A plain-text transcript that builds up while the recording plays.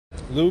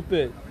Loop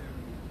it.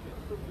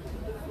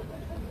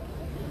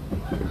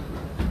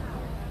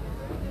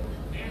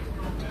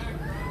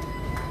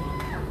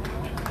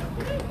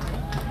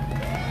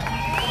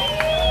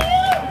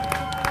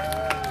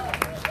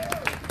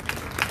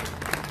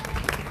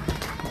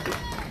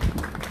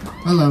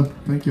 Hello.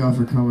 Thank you all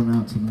for coming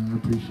out tonight. I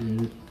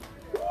appreciate it.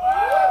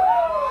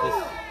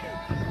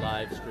 This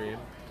live stream.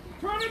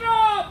 Turn it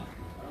up!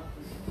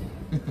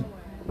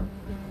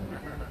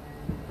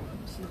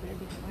 She better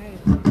be quiet.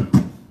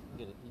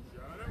 Get it.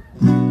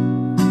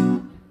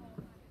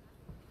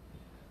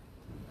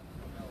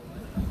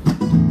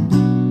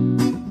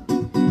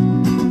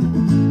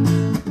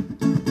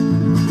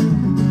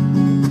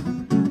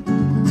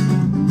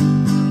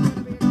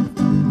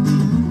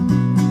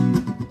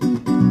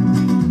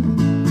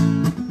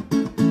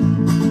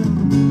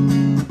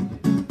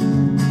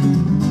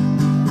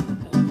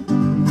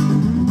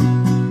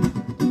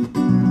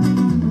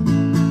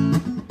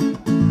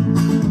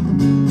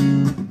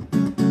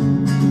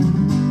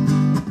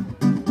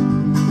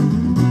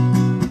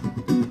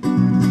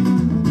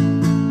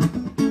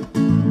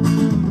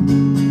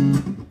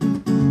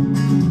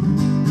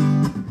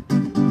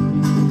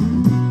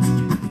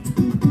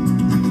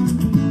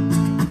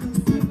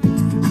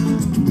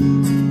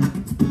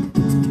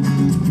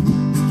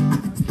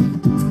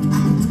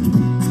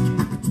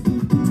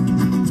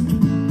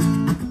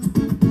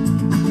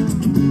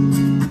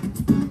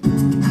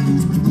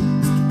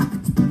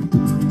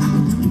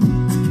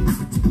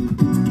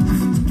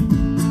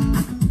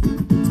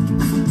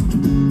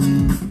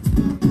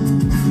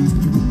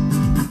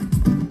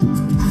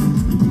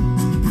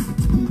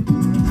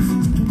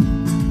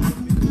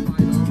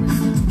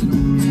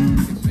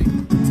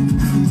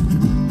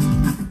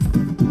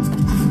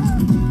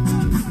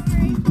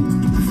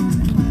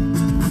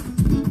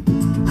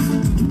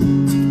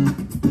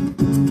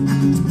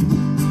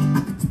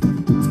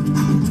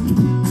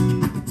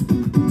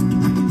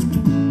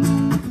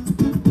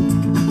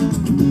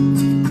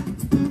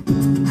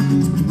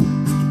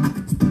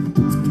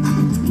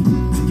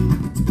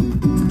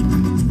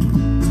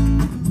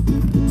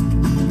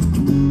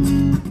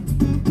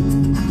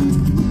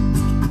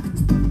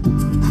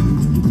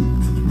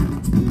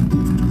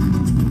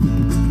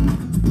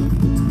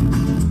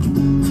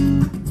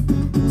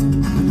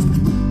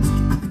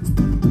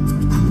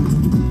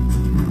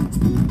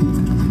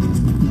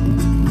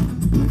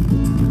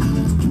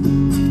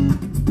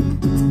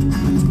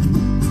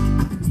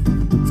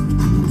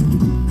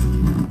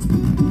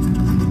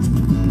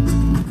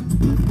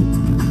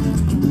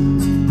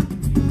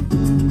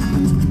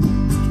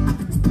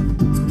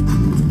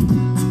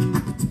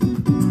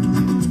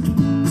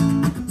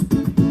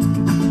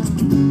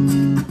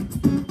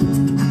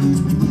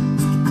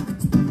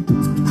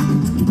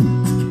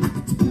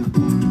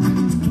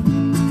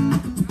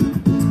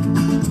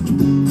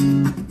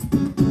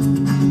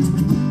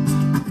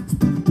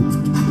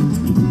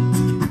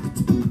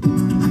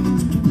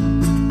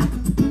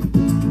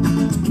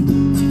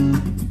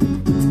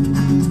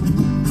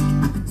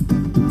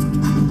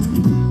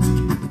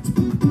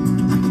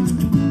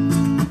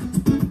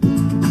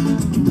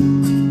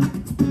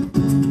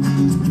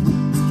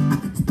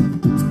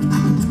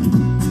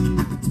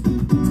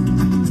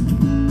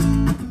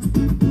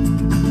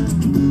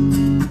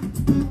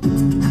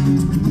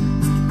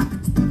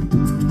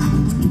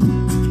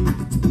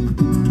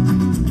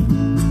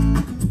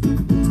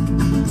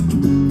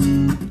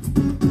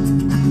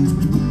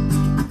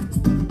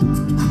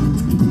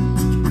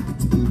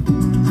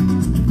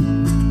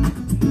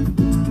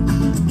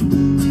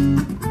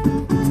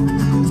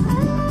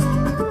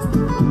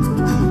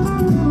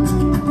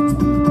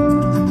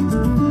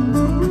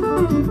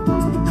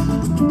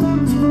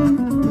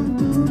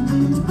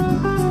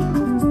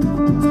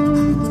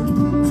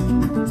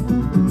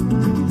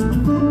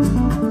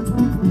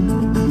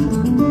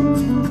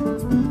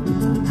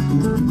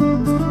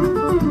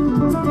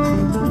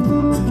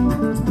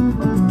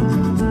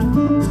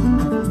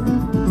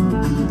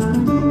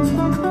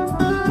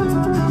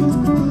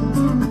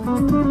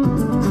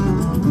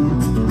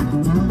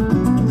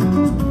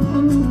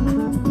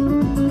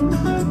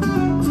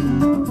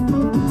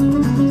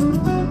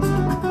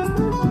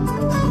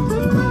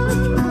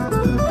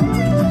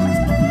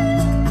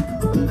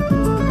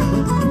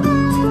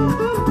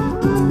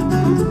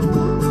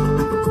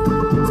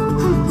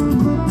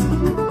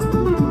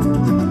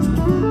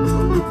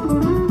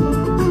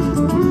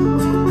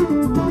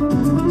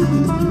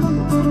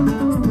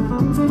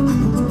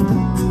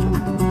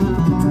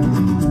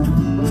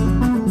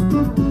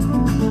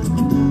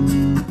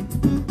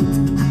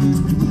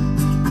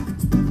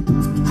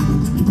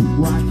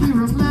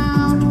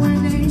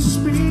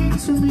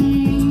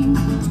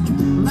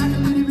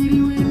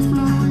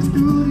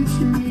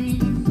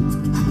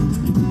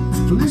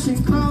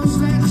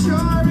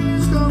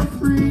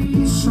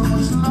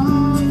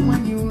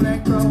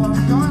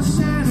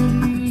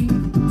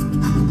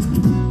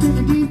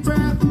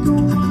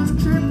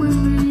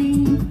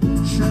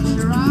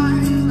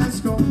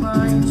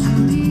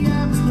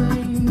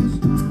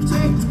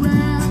 Take a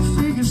breath,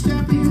 take a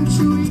step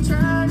into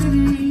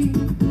eternity.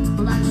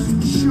 Life's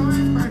too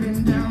short.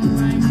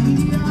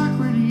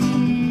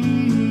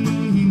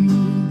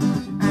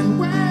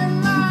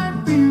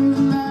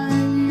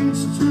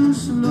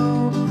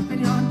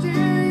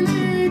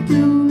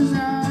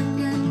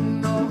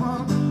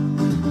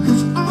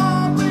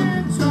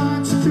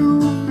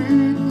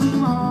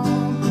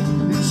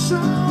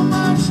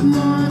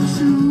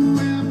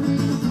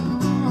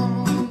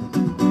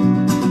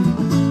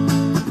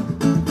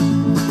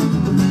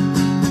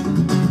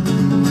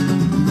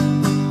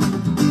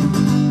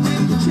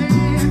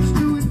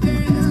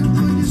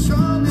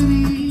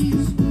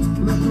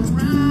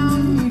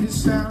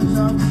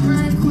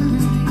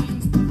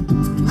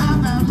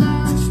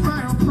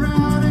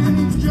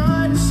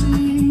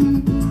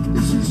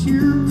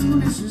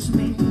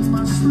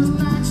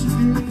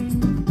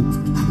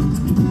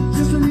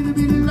 Just a little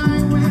bit of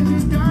light when the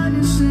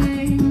darkness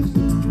sings.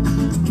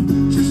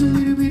 Just a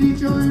little bit of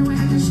joy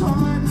when it's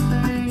hard to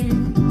think.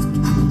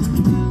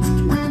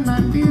 When I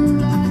feel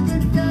like a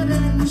dead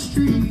end the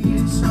street,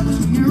 it's up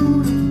to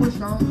you to push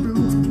on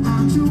through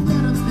onto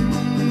better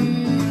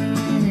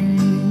things.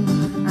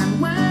 And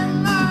when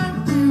life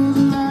feels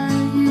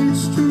like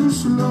it's too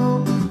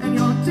slow and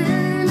your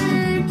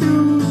daily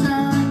dues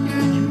are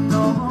getting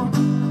low,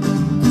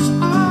 'cause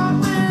all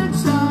it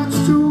starts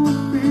to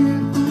feel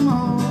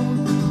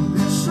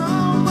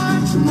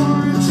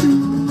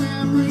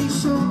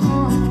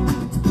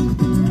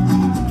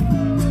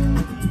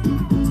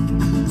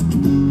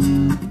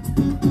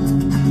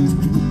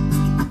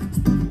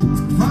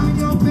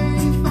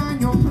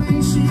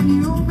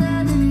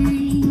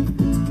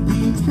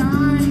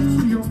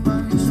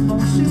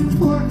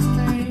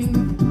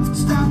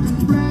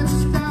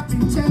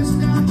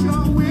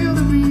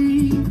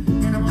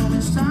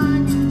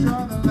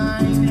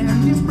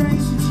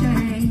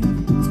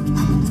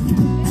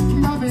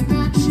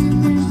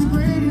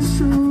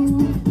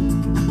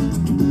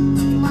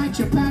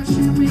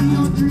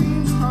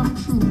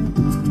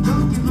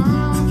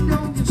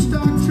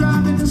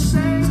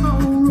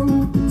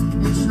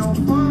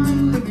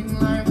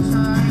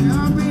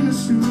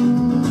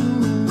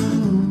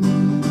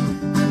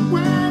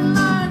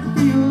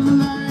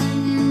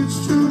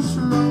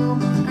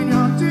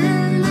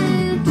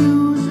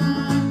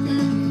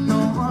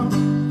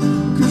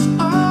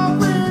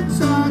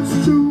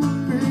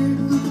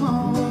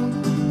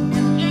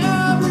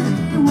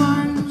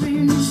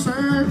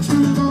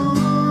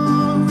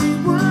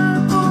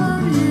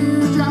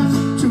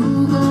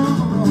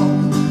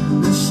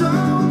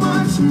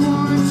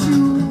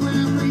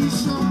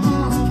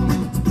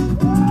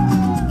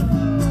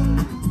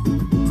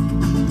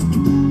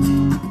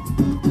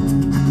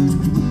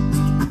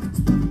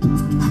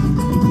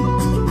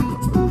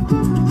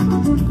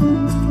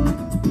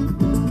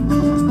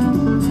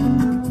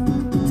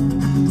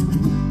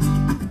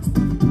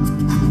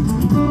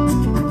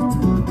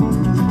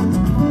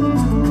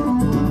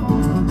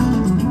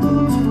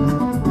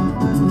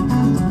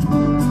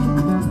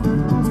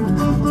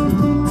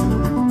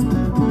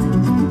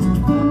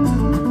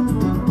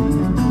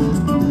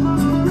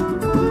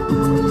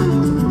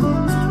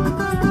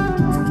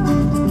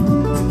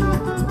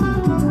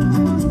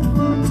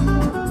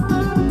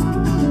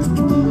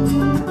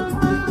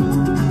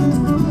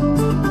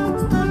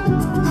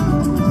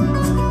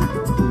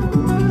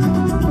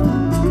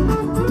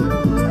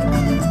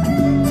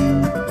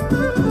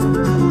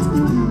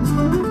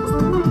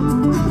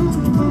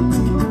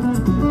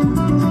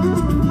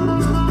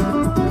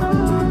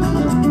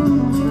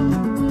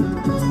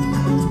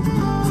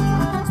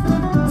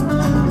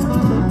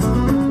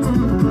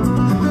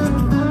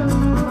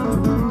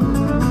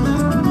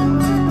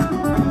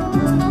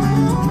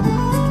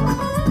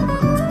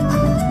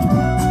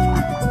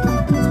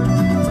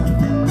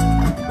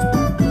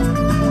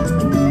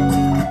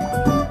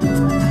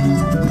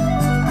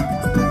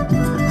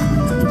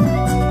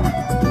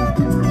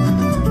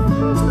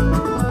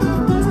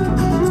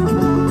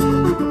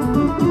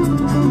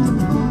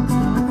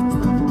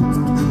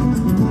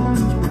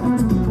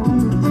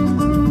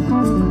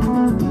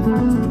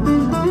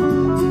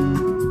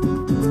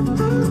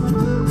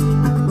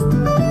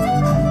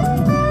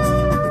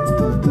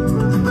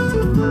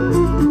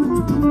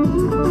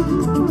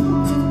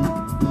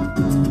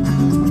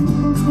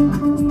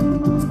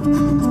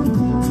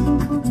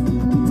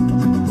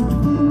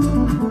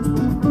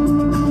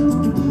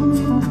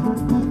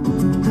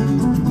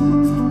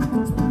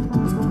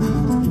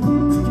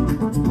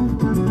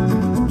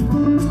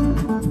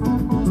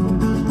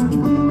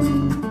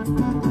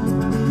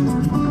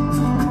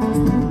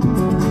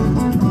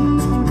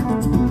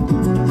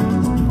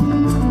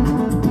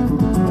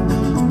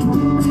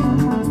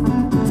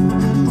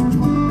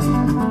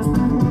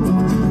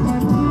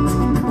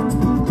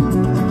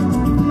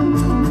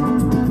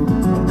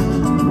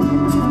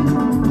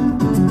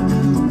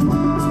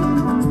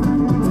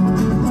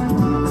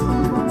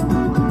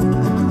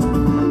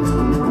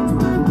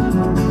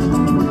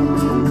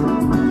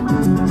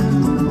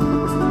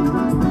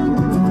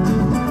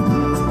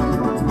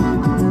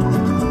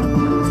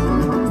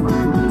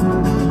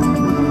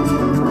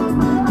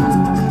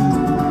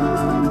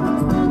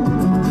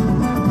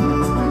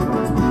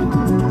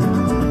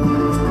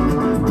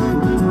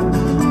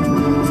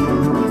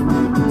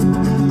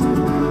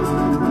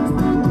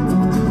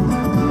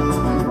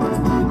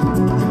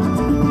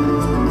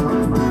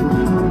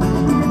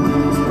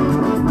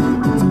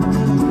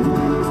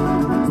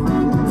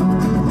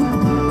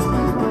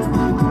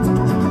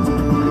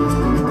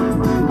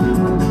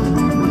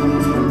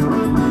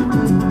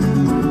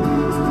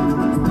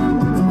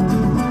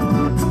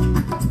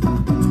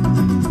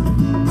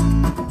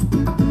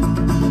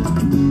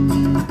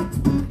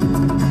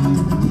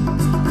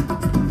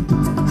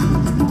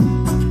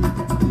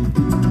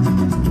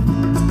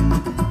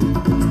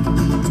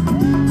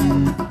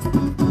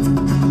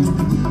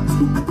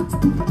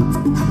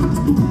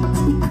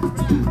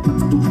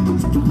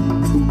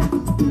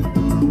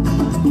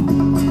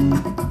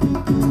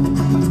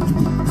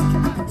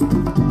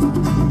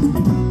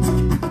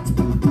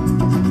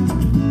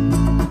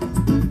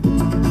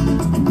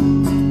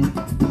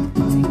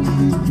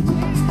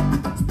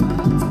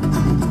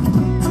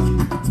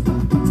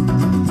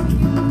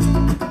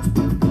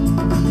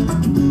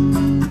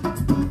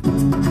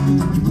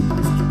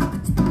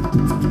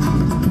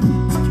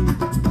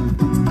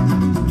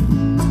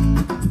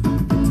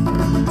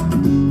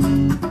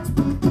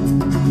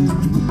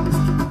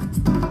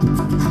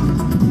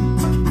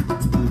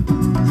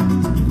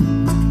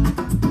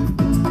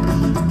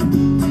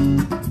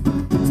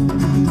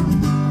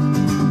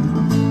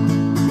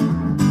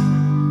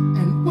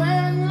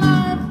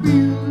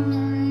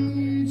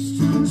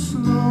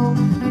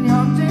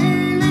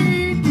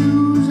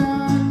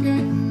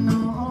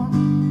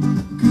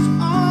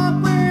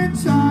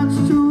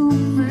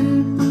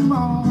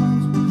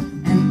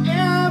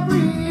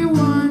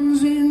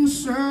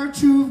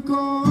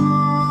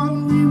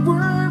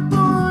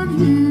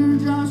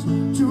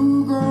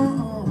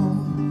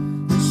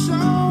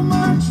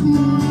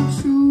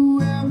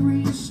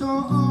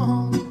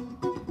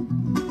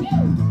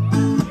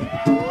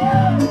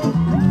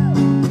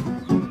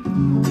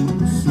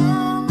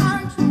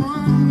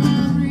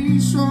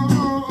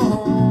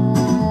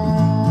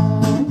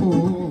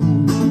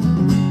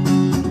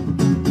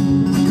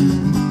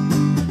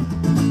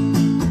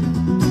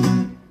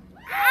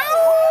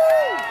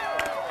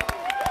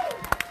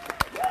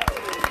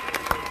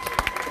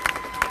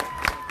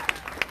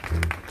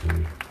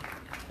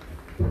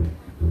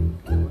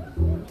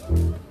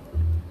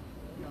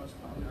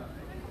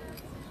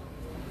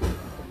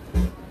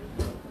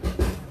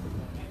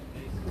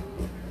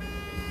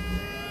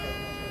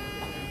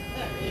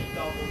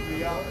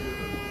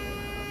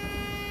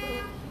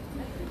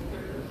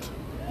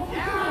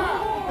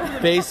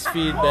bass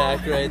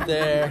feedback right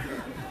there.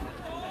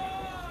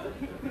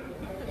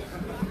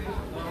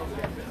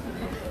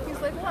 He's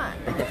like, what?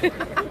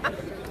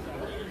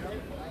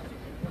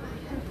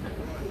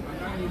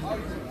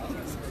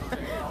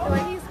 The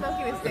way he's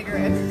smoking a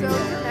cigarette is so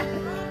dramatic.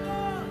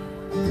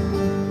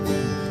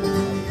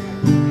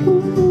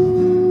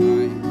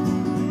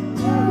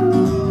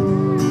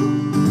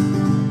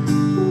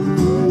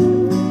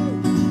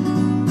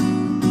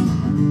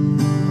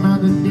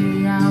 Another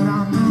day out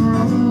on the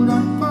road,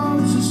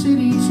 unfolds the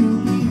city to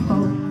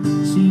behold.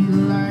 See the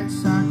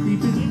lights are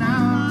creeping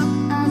out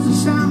as the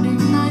sounding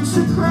ignites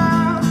the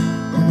crowd,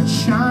 and it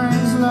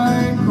shines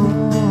like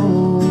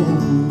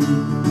gold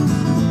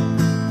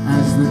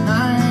as the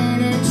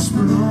night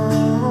explodes.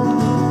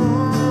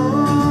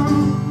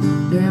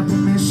 Damn, I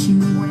miss you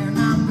when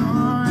I'm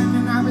gone,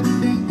 and I've been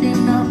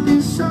thinking of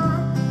this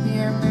song. The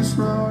endless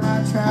road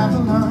I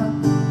travel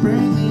on,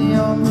 bring me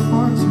home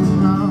before too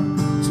long.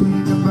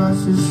 Between the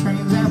buses,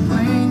 trains, and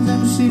planes,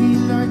 them city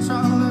lights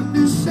all look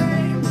the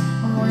same.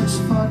 Oh, it's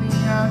funny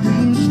how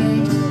dreams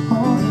change.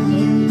 All in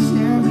here is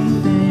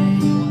everything.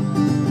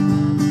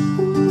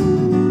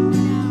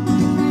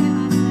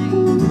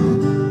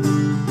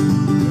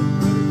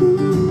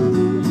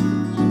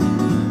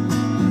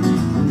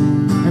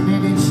 And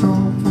then it's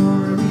home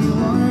for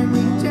everyone.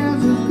 We tell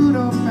the good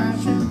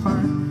old-fashioned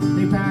fun.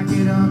 They pack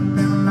it up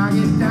and lock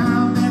it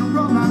down, and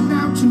roll on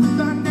down to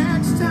the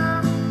next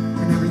town.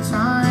 And every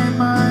time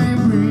I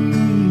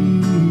breathe,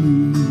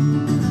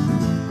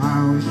 I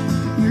wish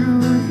you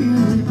were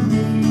here with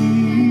me.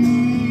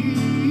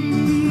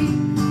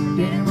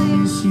 Damn, I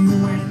miss you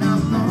when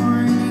I'm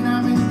gone, and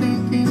I've been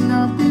thinking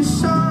of this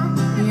song.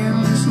 The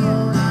endless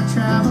road I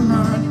travel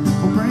on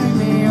will bring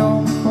me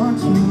home for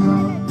too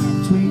long.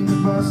 Between the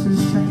buses,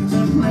 trains,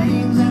 and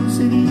planes, and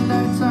city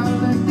lights all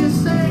look the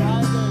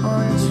same.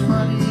 Oh, it's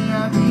funny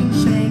how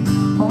dreams change.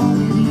 Home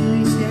with you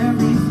is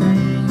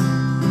everything.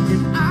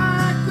 If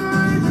I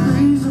could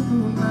raise a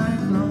moonlight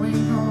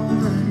glowing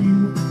over you,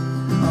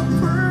 a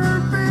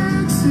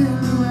perfect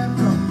silhouette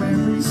from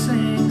every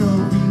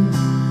single view.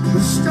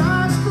 The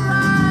stars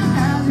cry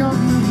as your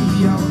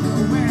beauty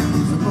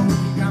overwhelms.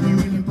 You got me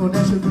reeling for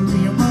that sugar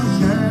free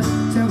emotion.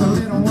 Tell the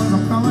little ones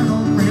I'm coming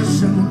home real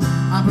soon.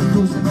 I've been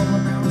cruising over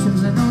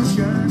mountains and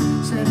oceans,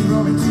 steady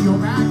rolling to your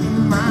back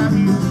in my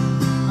view.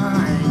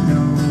 I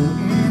know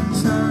in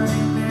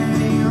time that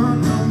you'll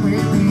come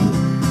with me.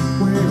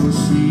 We'll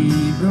see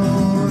the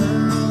world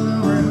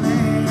over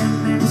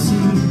land and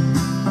sea.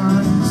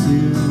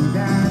 Until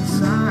that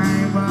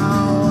time,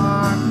 I'll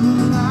walk the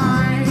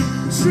line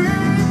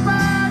straight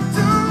back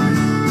to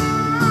you.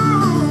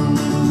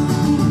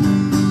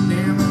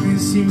 Damn, I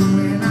miss you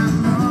when I'm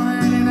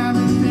gone, and I've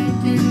been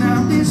thinking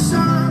of this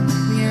song.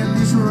 The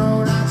endless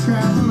road I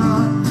travel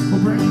on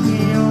will bring me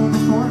home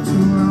before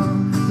too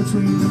long.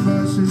 Between the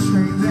buses,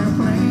 trains, and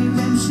planes,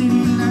 and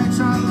city lights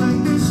all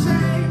look the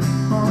same.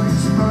 Oh,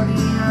 it's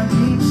funny how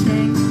dreams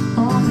change.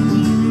 Home with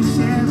you is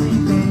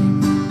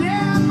everything.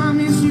 Damn, I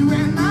miss you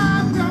when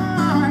I'm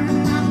gone,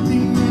 and I'm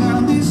thinking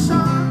of this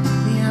song.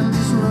 The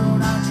endless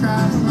road I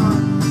travel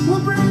on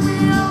will bring me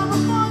home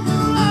before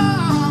too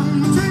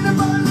long. Between the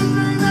buses,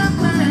 trains, and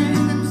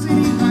planes, and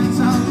city lights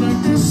all look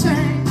the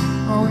same.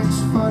 Oh, it's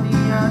funny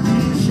how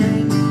dreams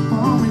change.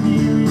 Home with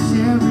you is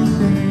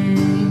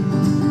everything.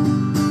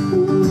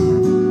 Ooh.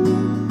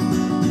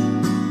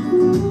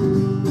 Ooh.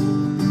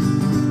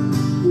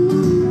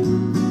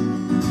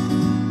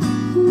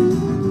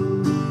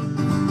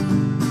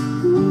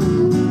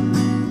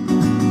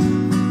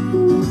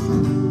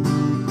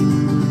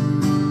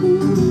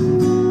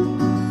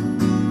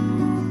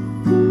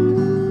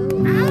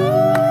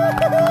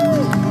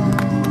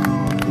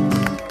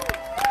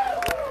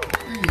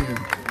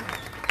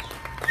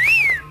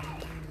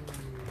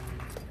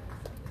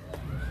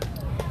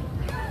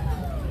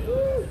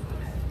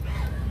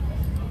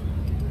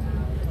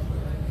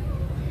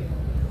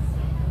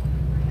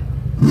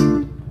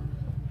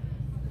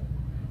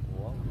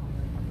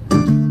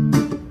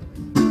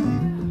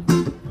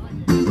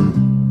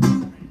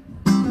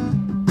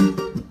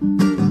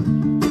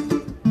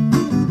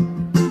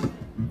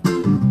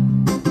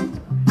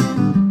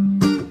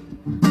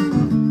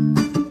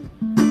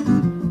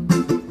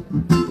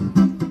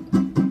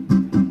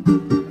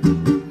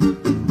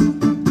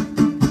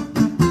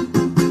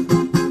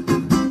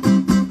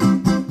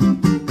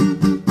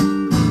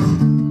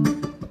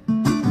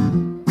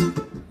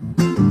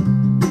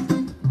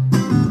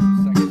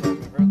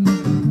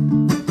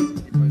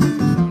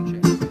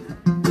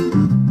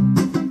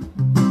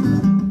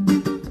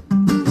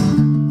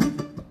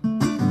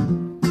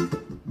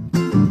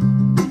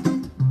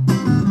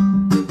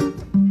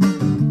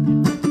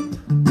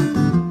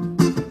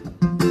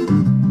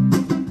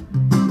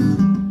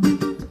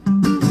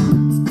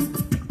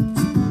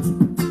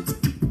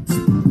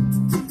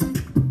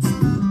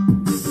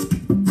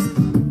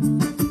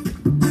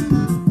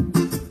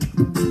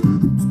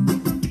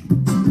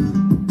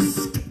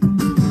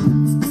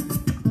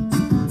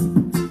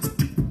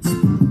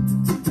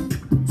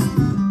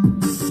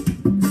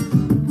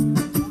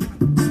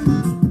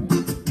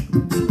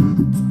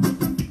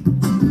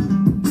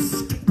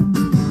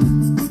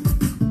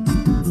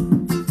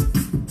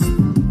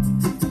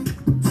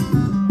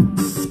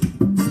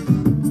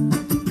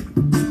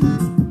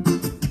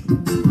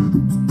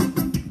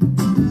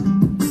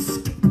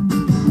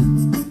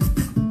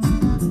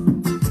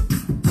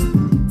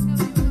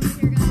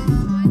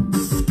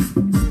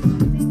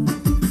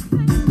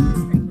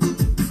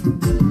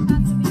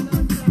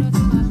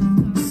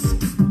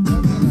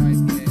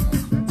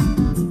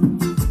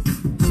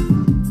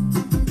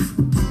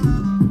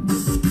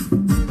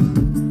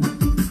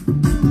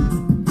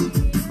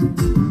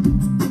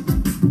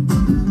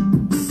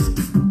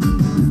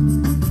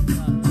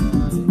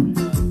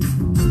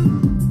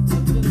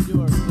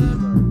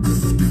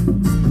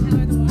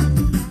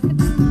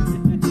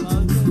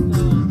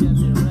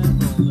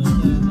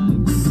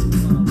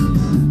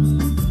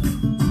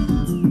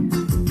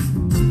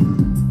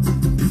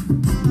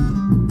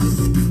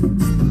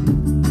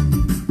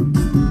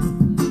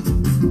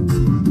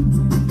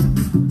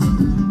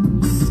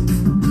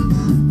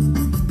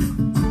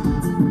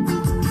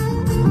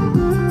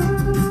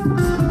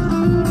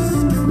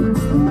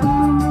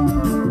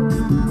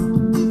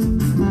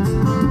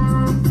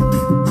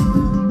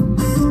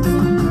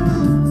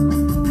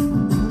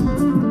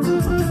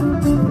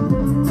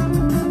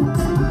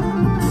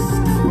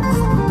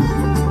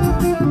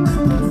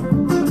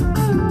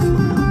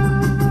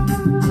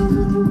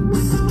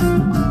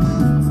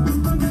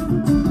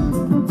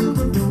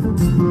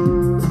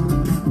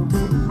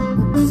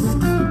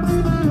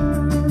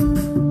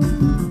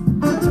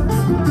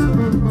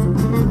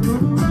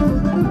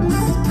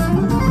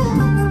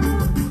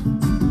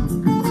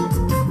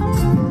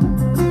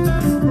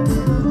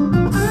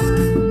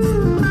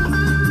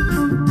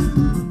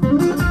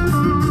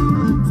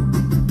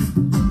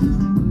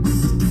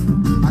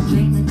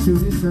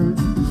 desert,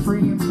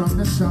 freeing from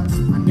the sun.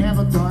 I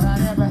never thought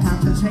I'd ever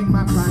have to take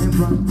my pride and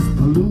run.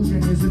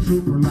 Illusion is a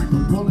trooper like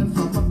a bullet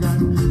from a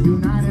gun.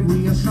 United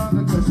we are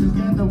stronger, cause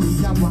together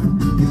we got one.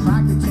 If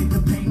I could take the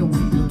pain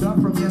away, built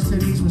up from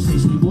yesterday's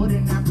mistakes, we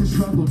wouldn't have to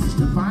struggle just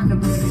to find a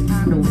better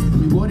kind of way.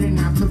 We wouldn't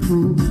have to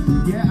prove,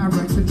 yeah, our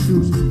right to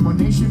choose. One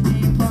nation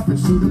being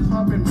puppets to the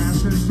puppet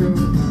masters too.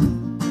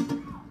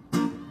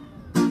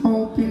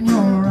 Open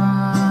your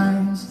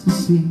eyes to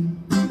see.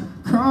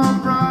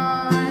 Come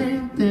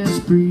right this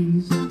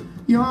breeze.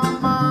 Your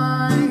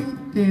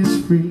mind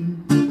is free.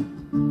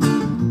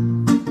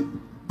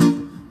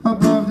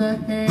 Above the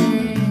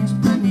haze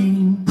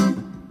beneath,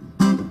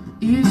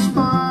 it's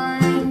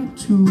fine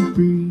to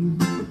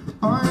breathe.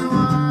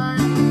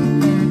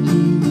 Unwind and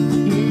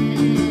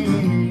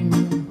ease.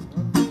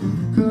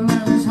 Could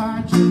let us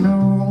hide, you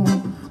know,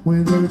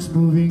 whether it's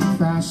moving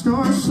fast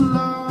or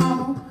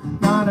slow.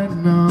 Not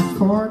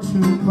enough or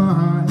too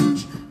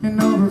much. An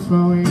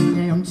overflowing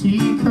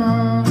empty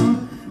cup.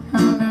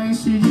 How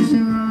nice to just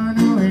run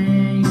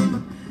away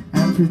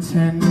and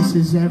pretend this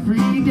is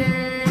every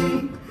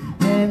day,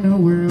 and the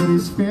world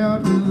is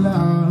filled with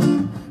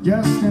love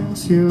just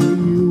until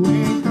you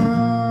wake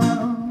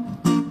up.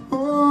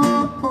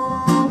 Oh, oh,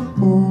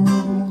 oh,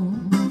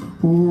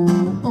 oh,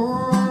 oh,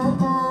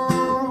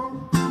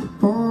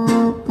 oh,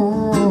 oh,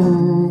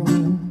 oh,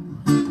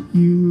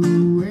 you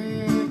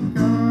wake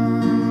up.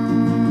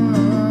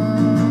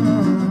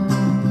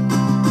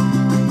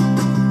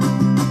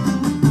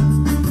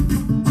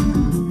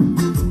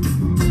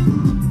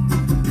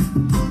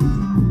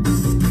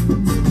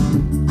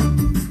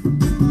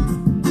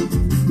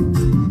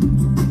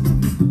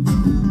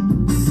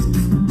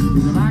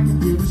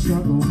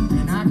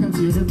 And I can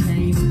feel the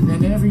pain,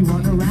 then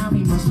everyone around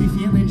me must be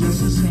feeling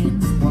just the same.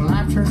 Well,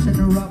 life turns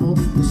into rubble,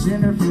 the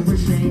sinner filled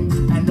with shame,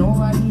 and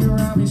nobody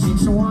around me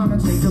seems to want to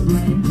take the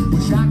blame.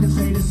 Wish I could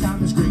say this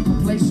time is great,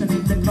 complacent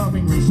in the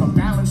coming race,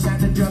 unbalanced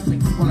and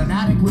adjusting, while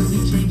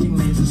inadequately changing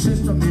lanes. The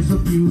system is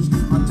abused,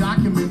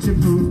 undocumented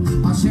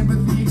proof, our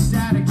sympathy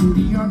ecstatic to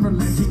the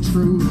unrelenting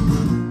truth.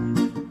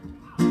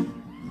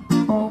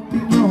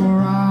 Open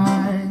your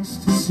eyes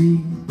to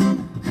see.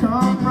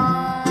 Come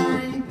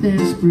right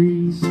this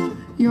breeze.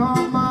 Your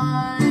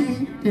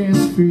mind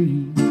is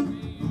free.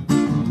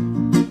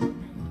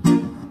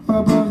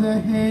 Above the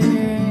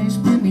haze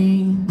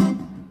beneath,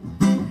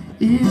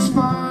 it's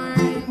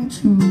fine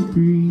to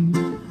breathe.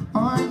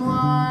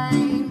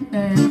 Unwind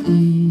and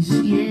ease,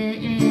 yeah.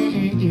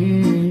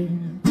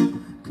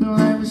 Cause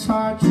life is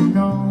hard to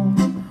know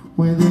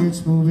whether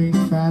it's moving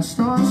fast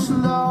or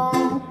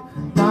slow.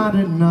 Not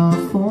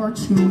enough or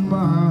too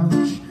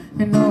much.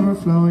 An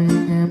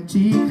overflowing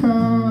empty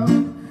cup.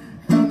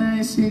 How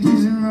nice it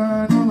is to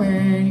run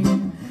away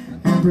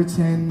and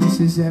pretend this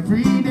is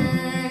every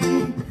day,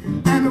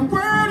 and the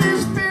world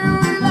is filled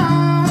with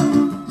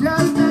love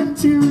just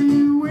until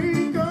you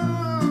wake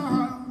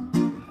up.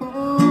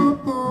 Oh,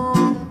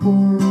 oh, oh,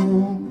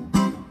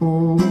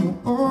 oh,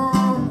 oh,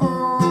 oh,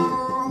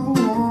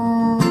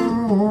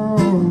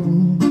 oh,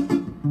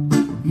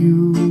 you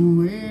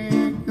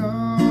wake up.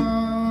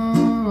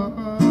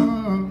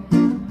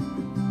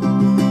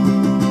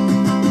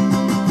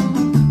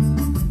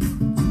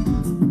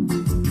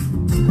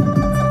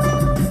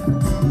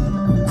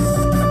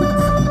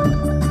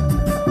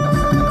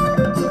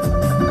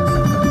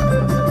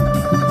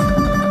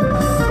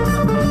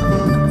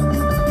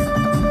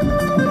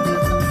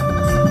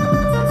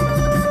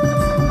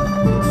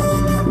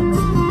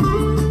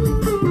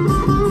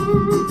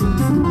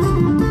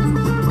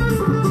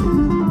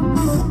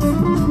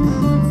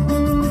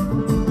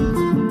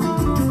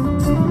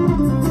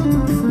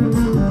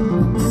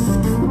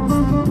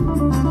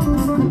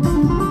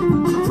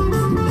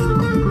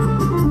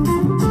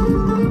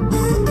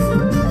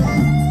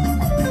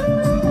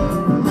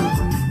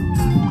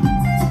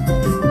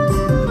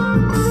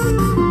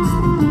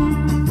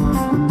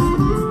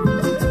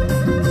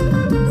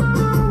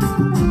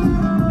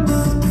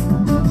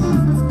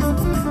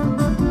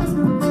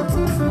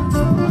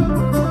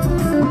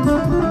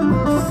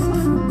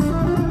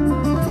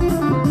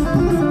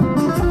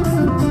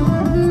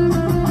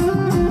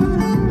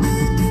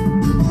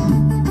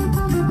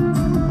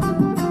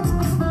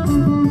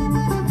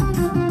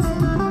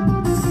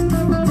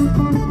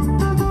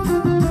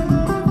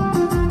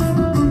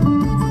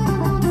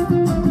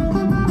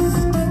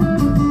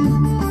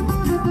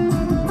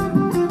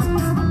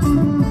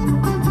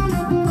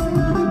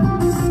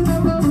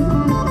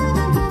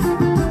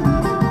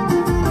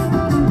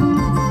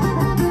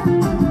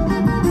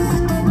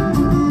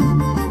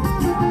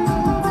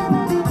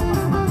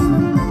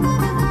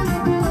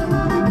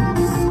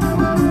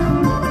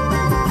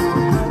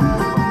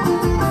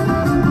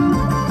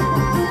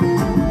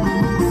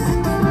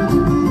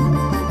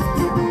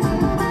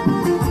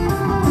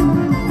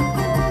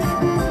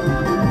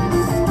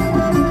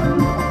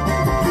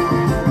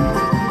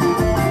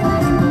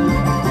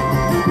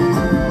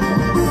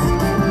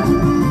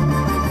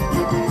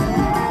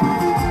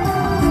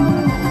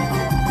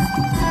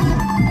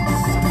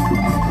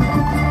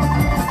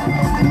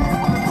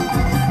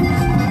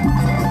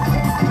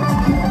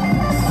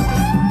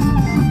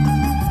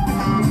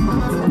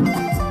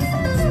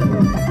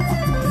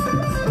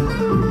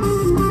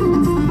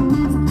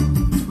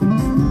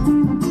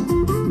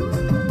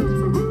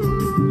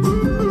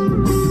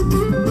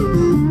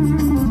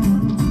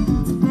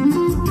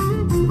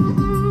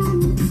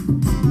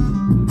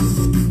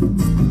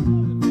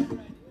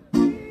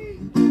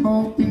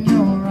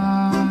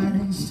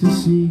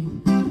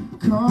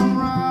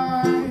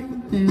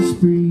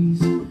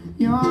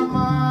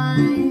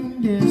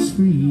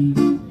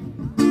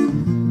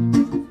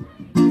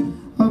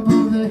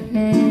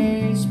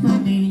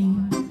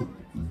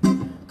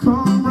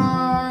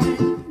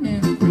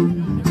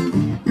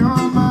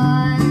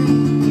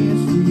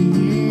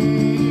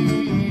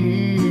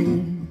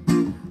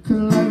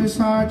 is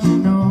hard to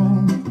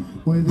know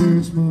whether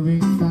it's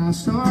moving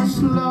fast or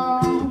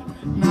slow.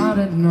 Not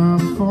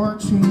enough or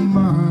too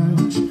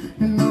much,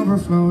 an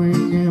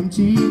overflowing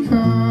empty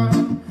cup.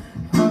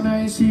 How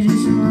nice you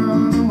just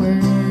run away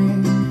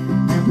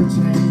and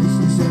pretend this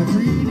is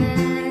every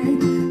day,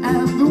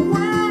 and the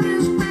world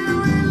is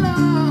filled with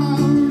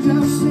love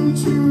just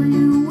until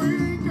you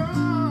wake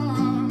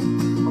up.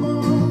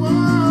 Oh,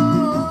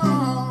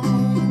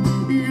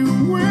 you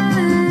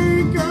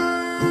wake up.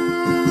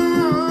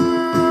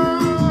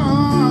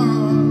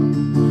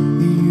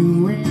 You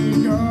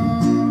wake up.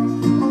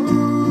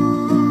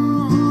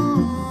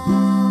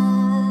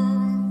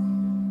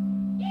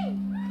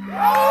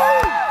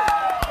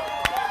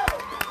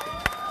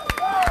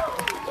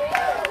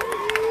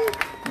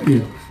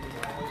 Yeah.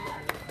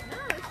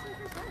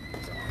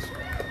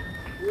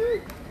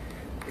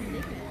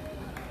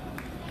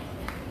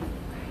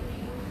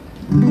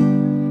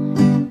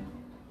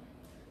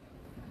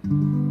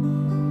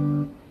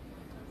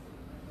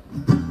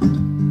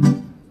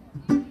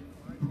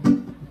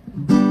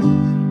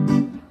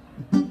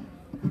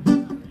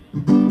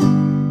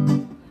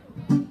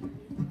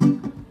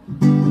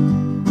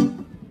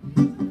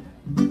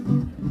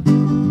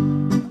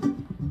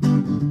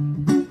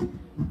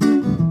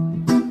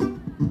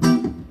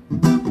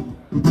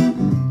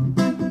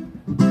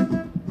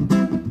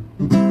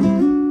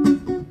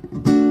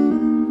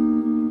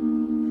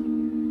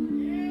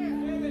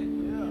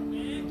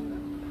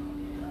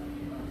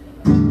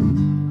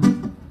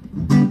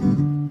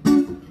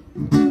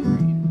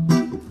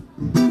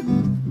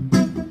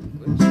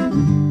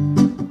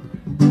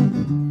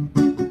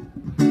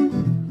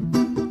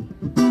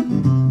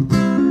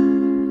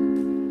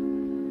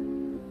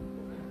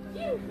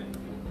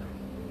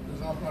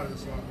 It's all part of the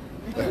song.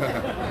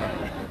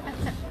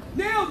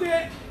 Nailed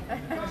it!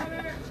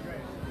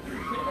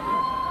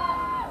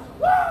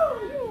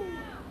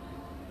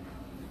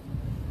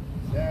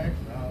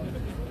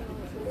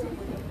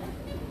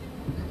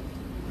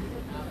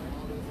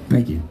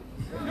 Thank you.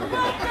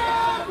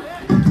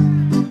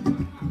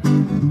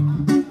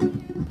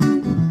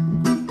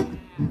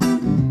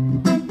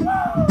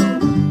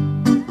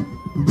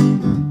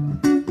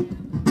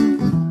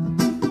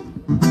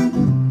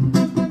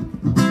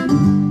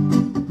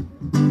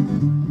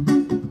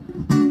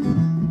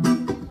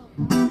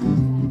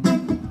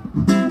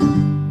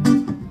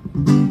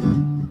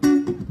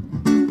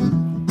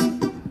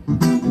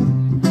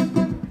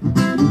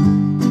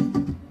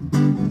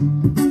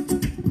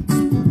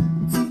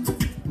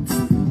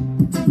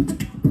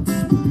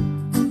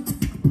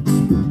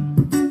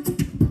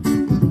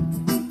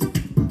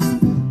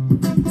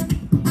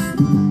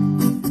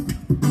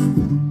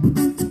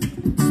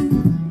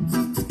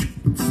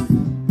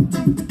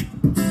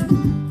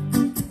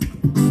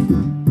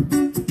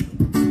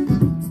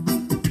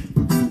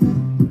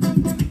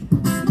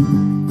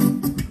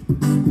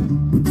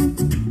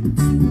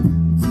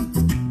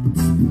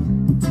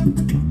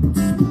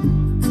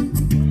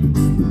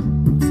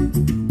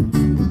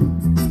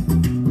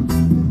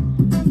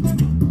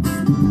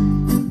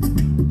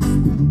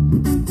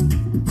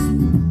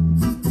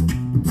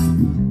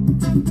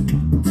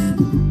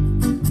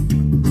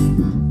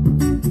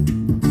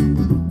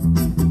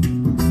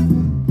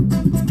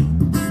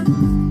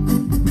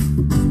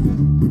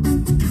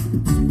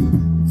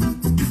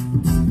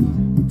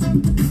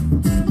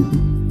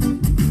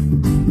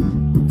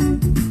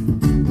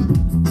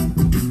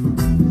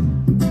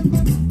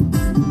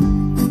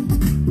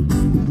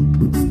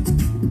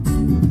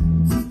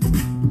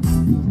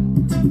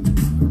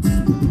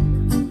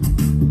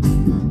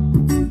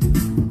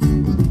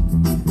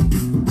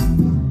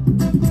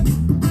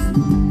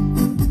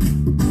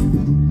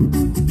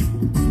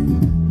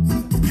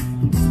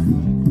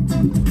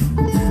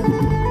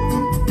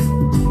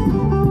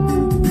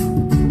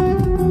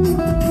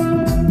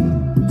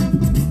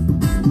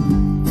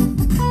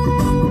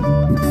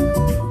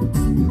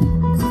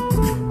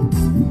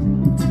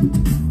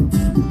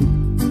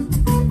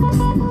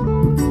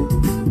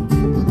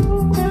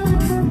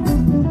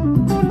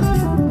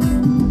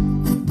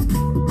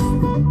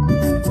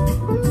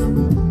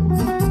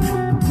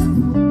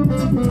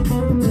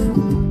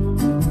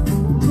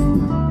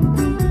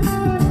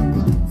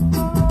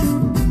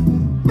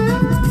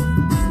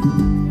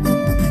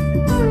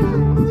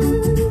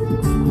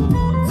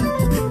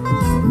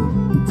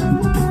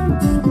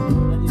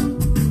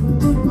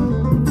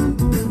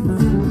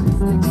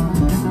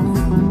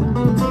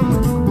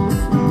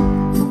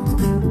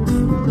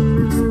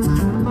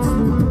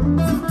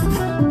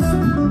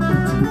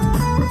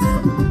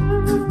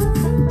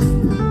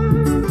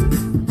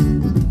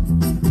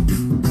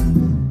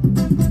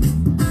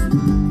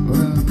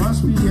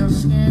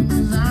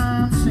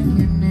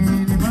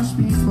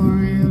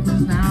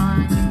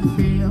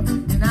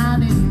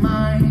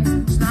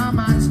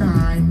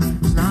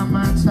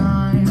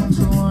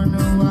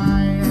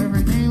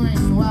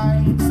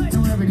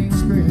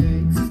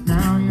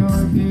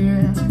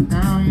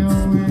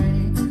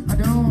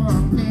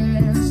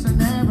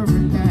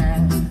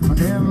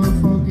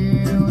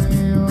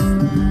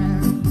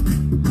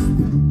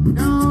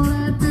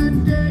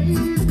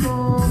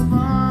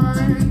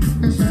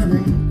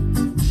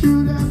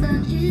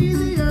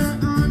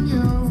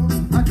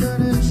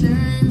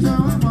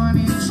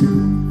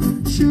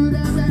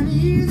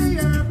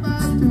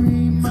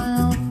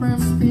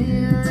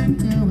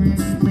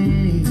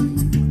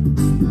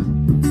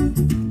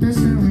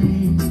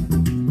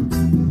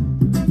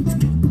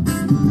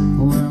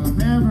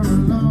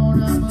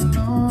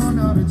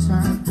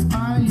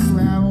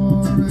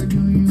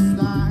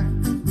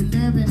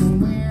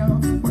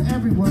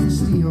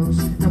 hills.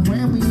 And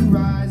when we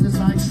rise, it's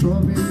like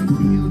strawberry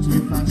fields.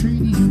 If I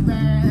treated you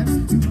bad,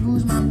 you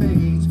lose my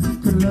face.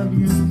 Could love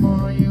you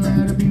more, you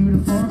had a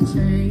beautiful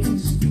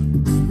taste.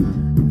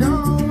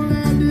 Don't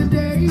let the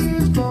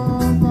days go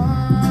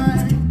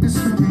by.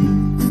 Listen to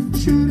me,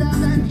 should have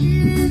been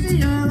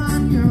easier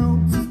on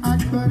you. I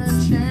could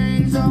have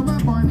changed all I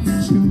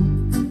wanted to.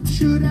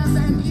 Should have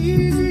been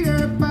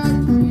easier,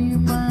 but three,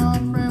 my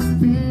old friend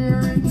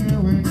fearing you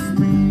and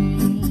me.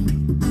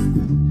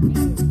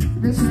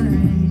 Listen to me.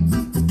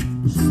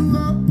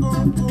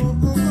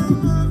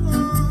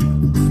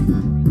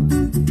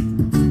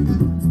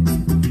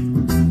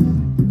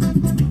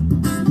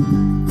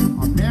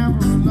 I'm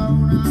never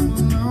alone, I'm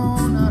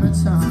alone all the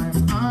time.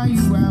 Are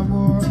you at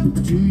war or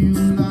do you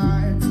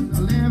lie? I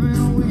live in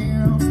a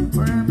world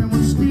where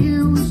everyone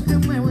steals,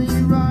 and when we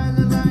rise,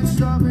 it's like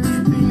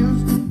strawberry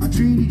fields. I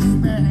treated you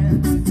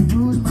bad, you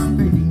bruised my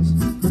face.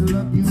 Could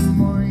love you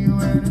more, you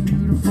had a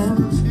beautiful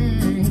taste.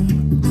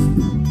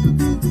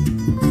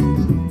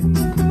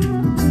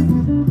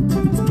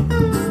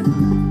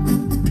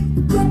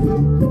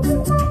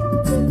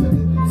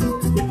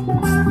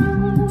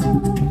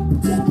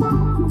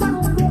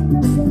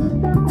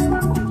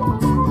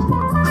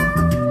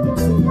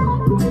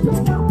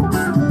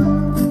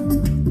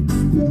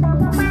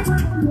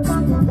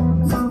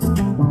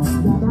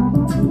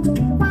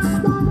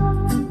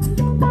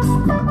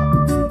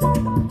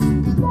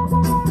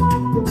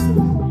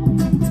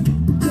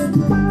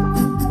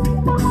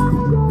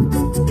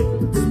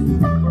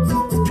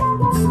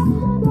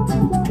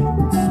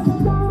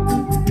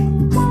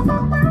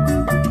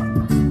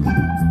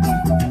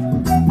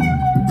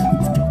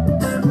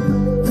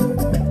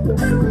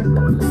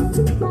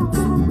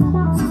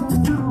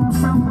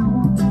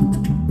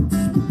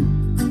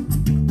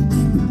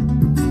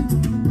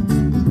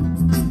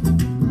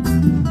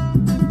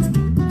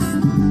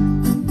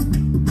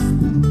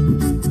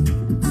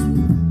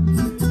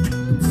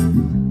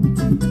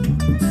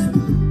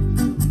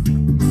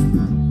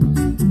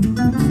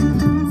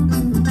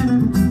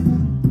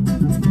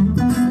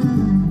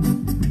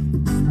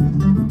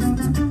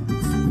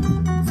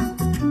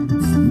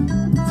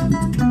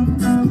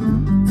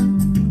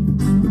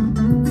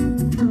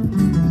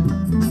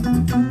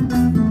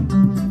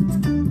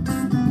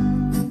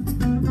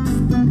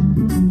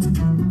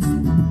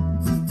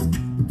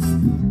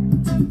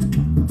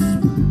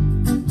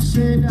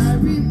 Said I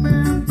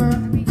remember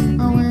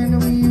when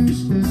we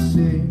used to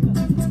say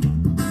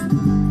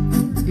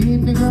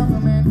in the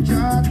government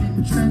job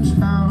in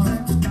Trenchtown.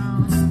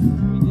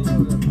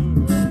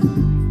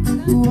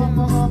 Who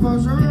of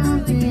us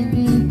around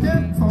in the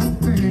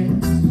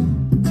office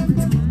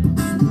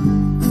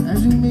as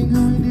we make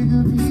with the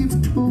good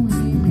people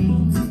we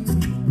meet.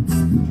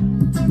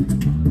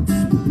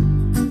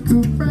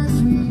 Good friends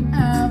we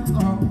have,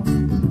 oh,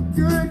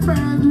 good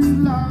friends we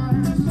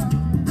lost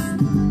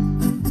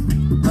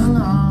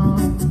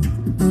along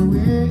the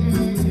way.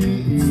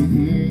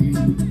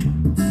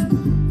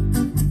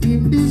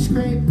 In this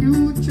great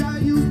future,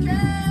 you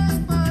can't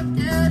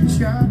forget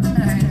your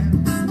past.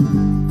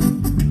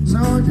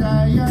 So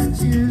dry your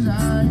tears, I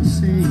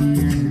say.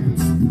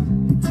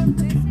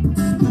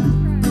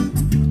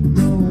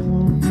 No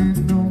woman,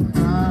 no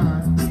cry.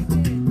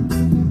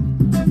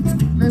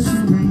 Listen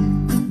to me,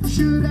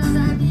 should have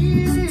been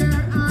easier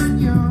on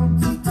you.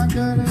 I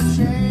could have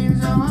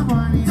changed how I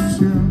wanted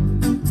to.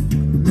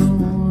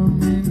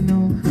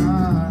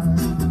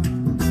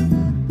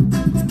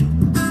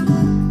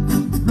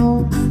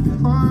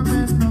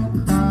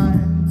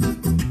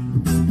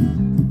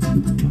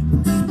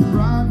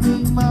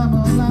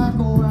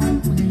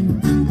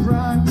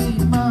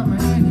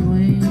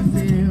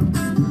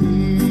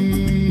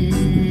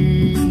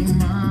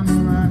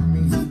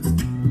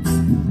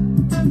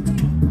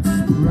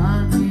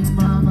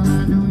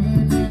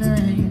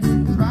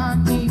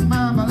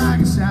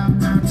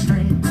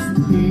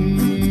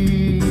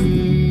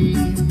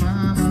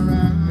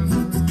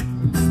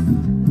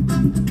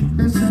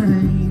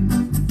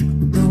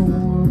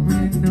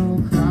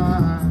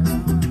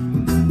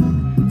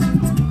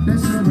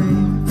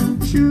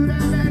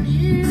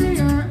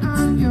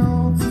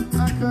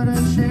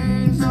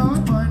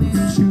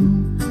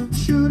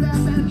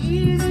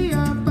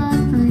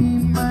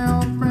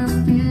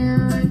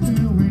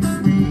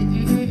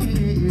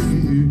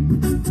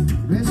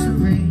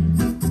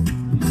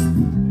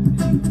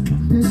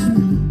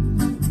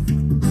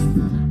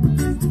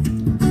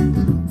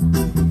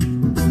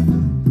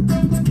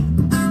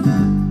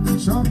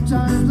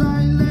 Sometimes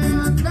I lay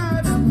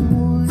under the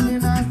moon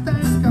and I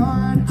thank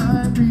God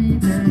I'm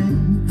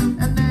breathing,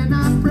 and then I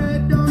pray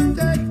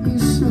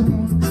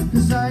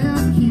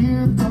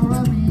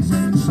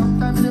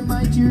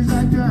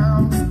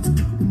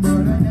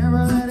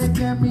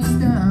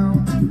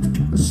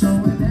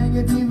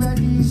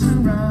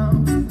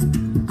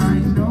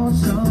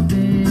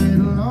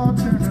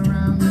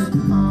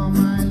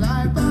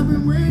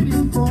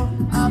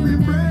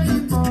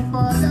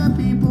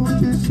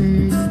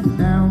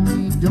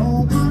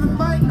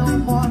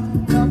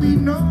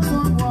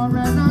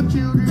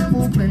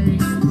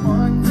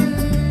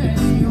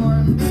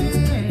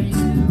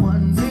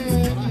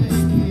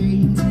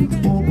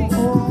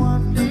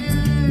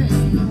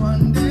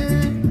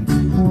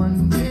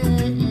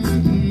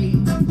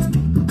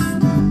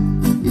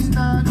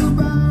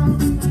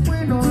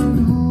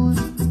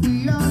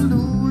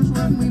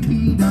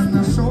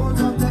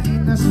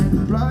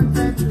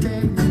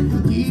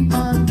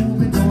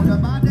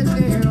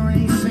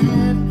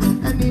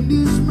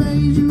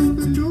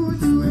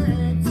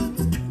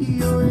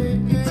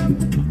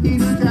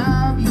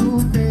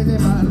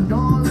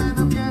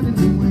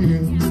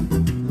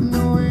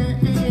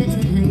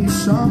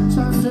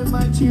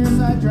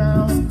I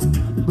drown,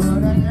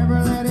 but I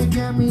never let it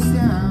get me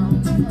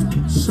down.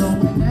 So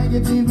when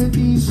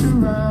negativity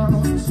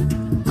surrounds,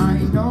 I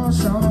know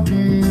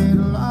someday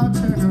it'll all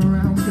turn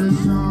around.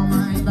 Cause all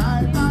my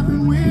life I've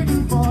been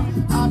waiting for,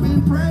 I've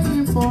been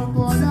praying for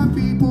the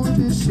people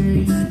to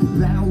say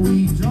that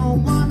we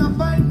don't wanna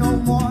fight no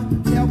more.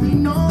 There'll be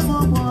no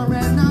more war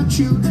and our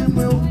children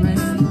will play.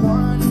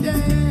 One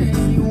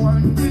day,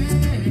 one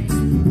day,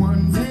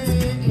 one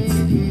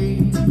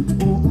day,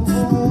 oh, oh,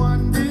 oh,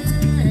 one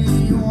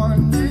day,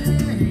 one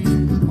day,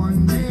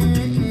 one day.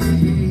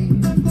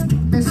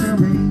 Listen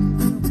to me.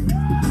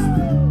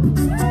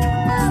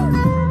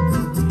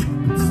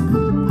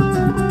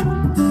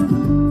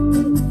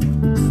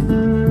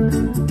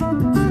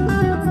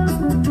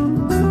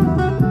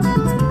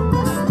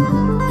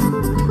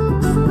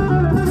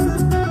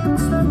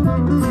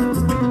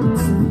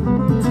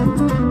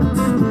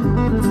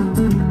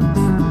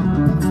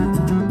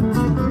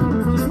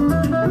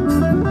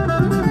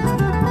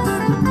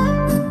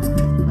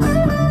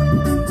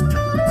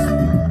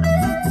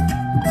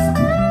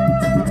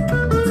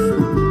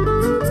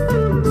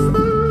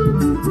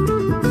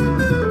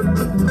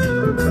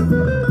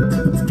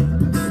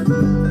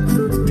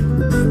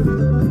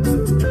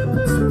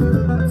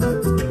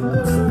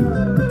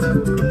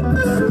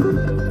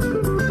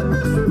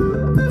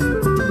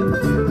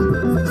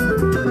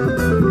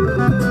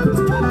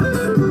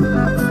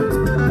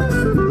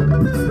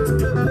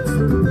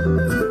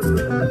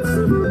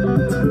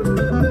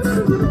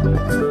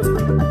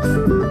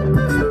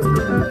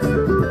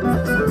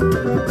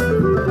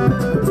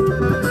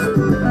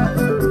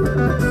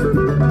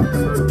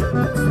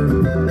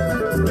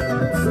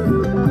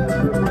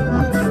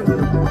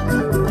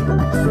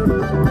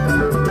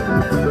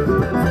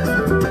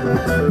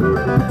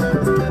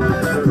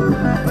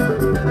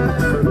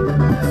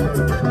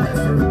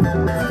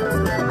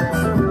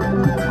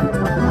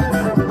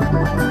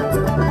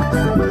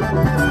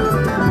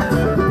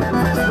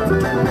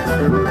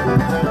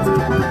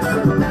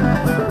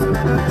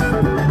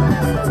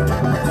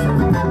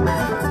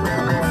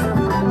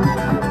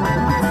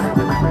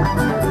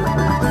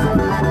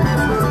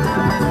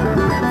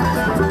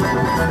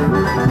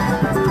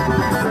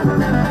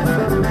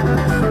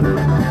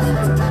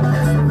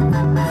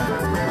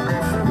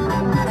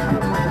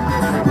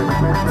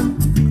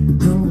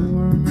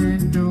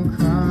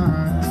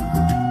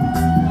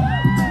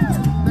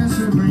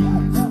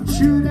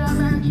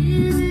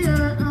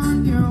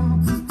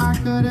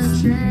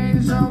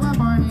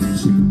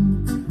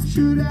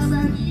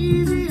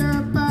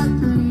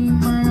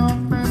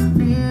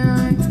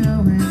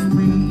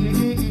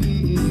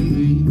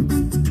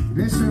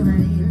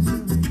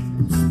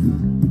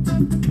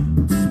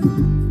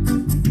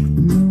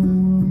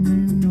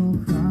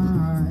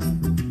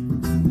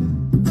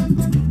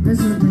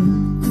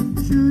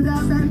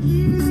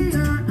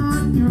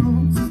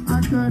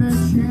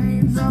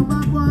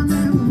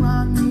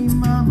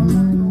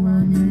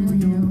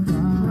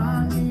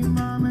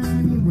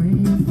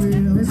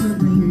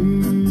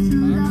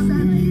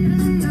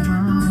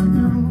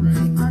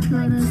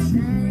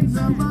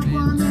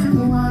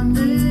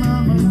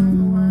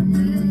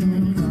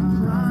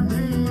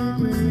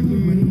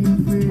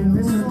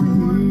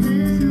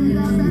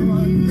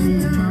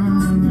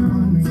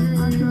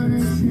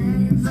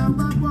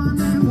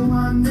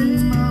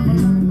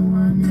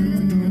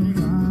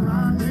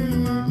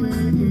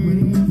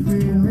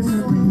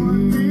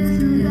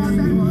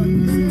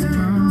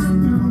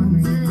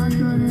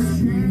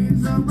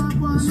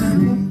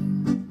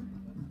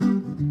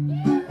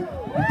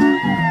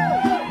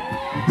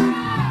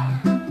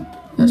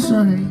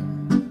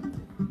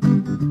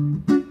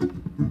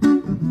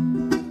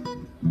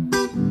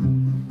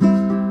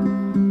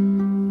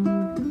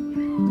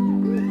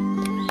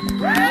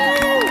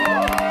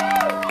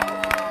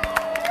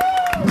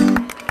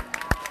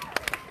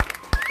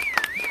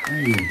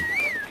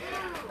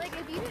 Like,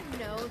 if you didn't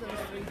know those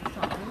three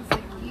songs,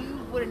 like, you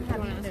wouldn't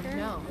have even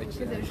known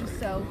because it was just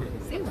so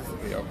seamless.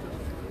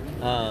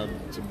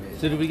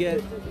 So did we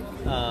get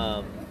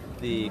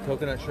the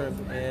coconut shrimp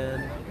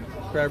and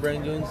crab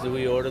rangoons? Did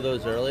we order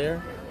those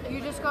earlier?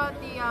 You just got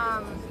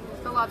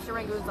the lobster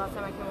rangoons last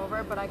time I came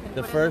over, but I can.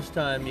 The first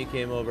time you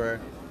came over,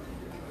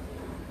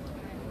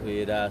 we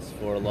had asked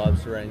for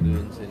lobster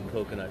rangoons and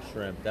coconut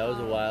shrimp. That was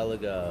a while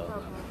ago.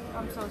 Okay.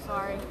 I'm so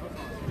sorry. It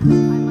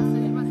must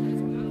have just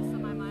passed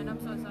in my mind. I'm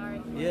so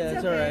sorry. Yeah,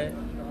 it's alright.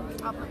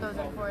 I'll put those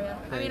in for you.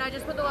 I mean, I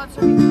just put the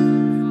lobster rangoons in,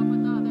 so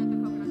I'll put the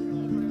coconut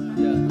shrimp in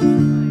for you. Yeah.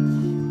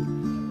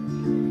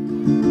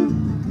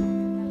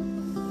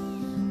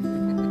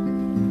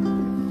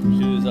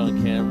 She was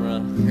on camera.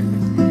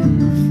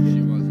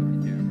 She was on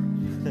camera.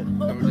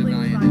 No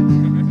denying it.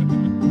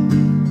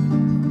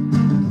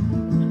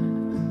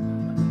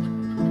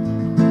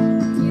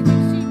 Do you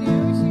think she knew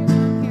she was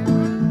on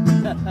camera?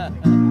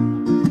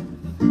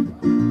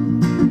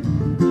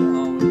 You're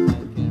always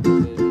on camera,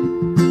 baby.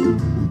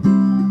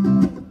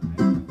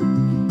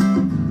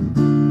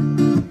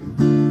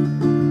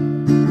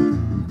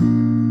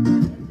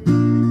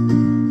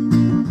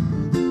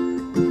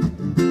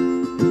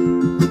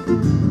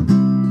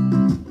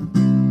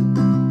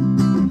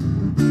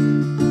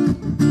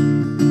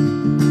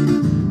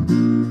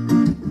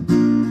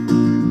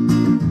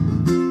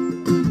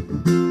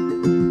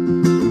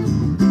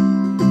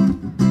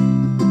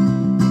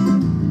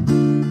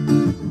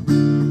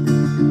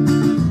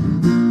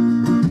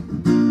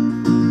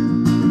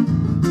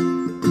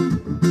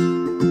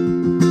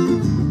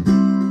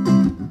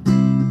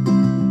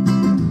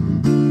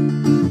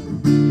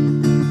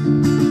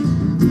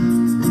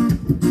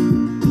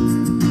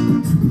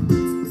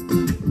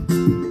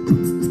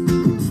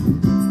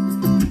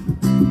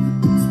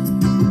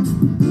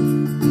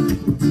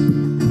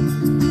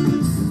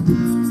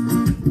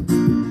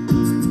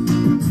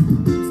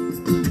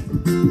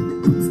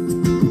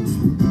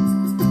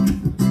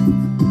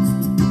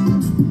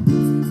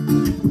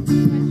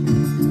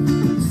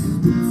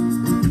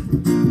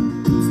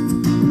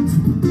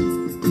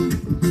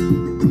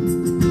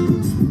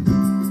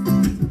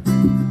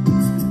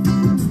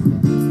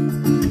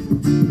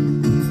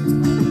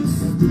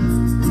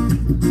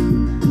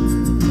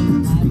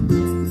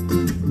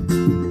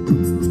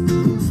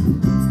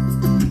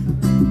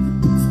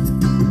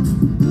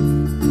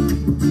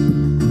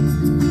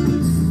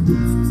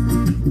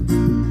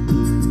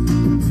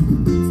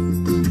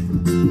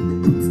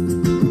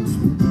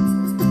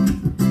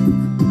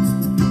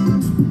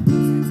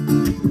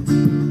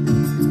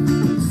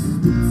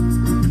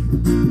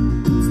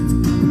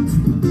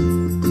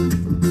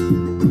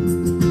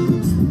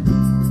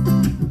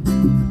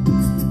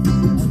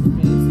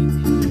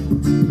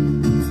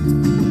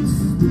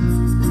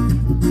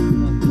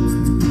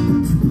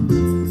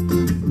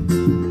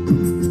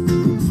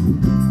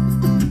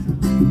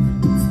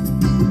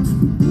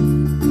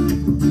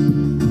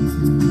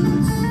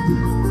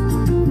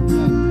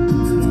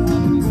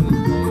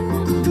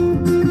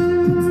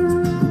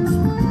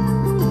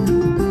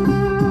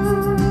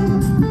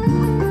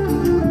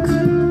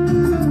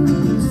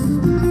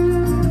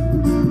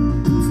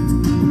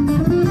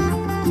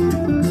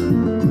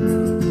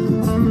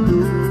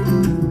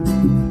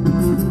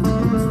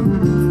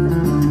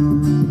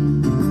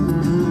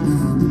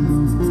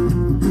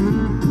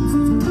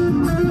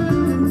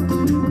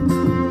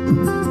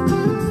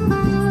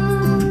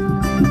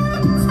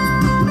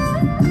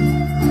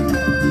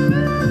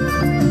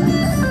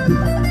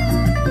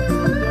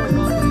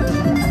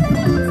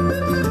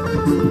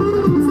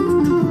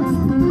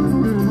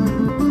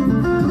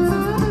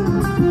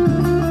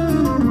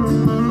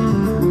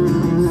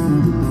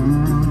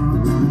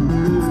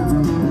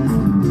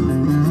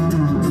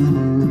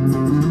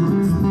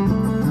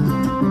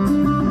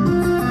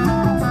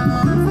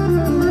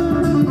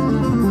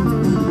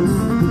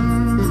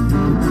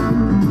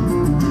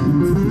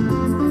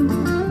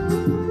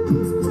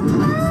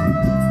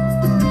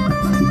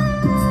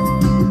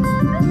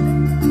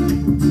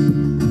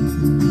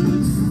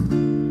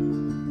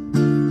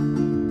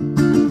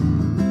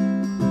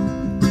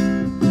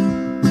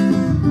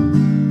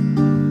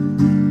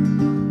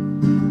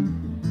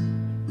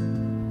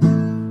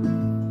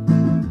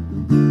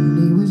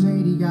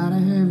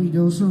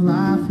 dose of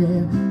life,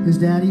 yeah. His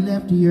daddy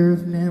left the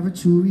earth never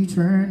to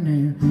return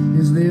there.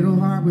 His little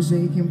heart was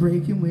aching,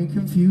 breaking with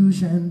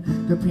confusion.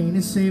 The pain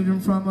had saved him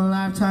from a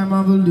lifetime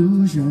of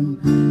illusion.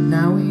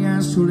 Now he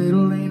has two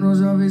little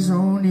angels of his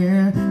own,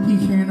 yeah. He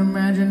can't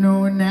imagine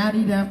knowing that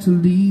he'd have to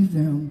leave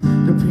them.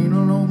 The pain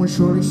alone will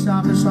surely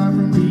stop his heart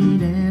from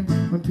beating.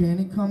 When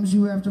panic comes,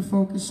 you have to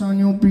focus on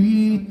your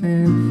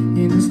breathing.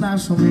 In this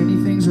life, so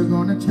many things are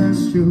gonna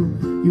test you.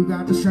 You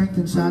got the strength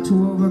inside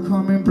to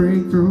overcome and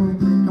break through.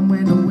 And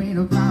when the weight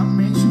of life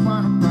makes you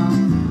wanna bow,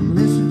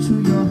 listen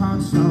to your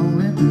heart song,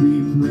 let the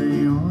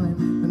replay on.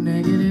 The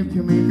negative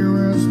can make your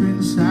world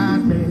spin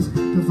sideways.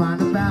 To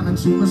find a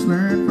balance, you must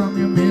learn from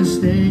your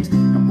mistakes.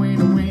 And when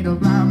the weight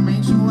of life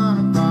makes you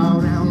wanna bow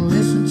down,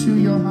 listen to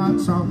your heart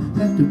song,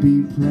 let the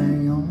beat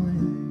play on.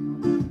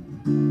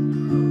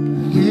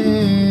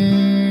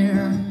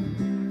 Yeah,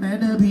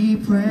 let the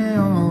beat play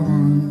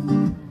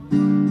on.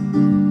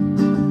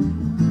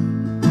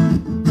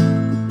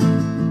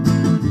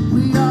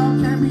 We all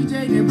can be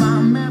jaded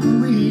by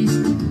memories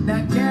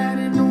that get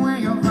in the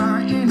way of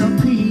our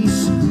inner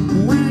peace.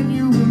 When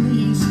you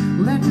release,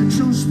 let the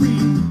truth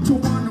speak, to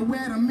wonder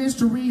where the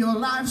mystery of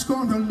life's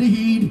gonna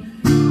lead.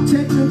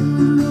 Take a good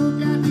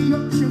look at the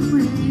ocean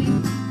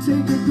breathe.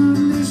 Take a good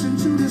listen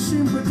to the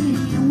symphony.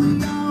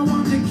 We all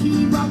want to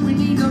keep up, we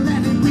need to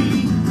let it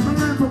be. To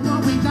learn from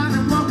what we got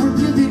and what we're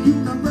given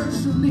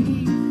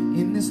universally.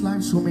 In this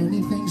life, so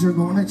many things are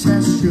gonna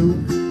test you.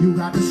 You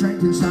got the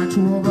strength inside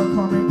to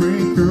overcome and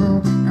break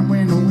through. And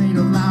when the weight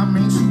of life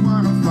makes you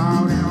wanna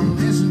fall down,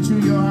 listen to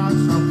your heart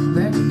song,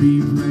 let the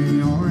beat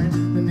play on.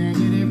 The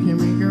negative can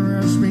make your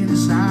world spin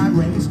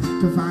sideways.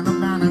 To find a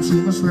balance,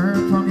 you must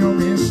learn from your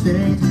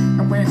mistakes.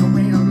 And when the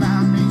weight of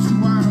life makes you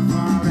wanna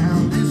fall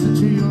down, listen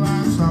to your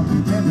heart song,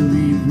 let the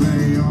beat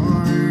play on.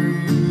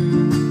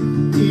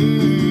 Yeah,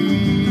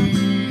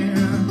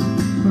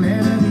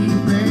 let the beat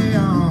play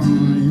on.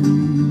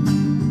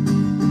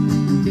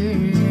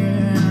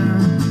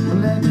 Yeah,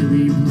 let the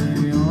beat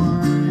play on.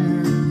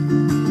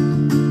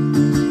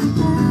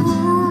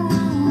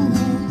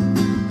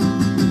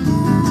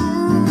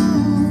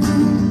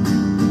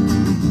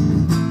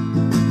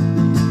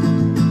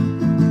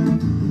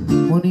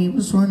 When he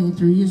was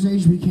 23, his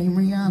age became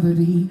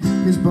reality.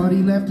 His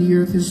buddy left the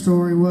earth, his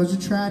story was a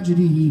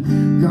tragedy.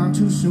 Gone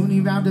too soon, he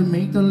vowed to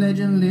make the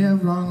legend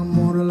live long.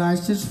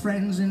 Immortalized his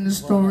friends in the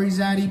stories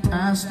that he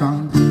passed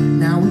on.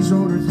 Now he's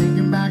older,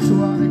 thinking back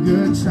to all the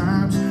good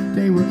times.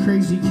 They were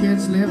crazy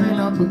kids living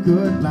up a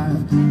good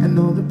life. And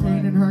though the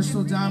pain and hurt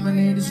still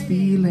dominate his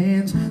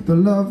feelings, the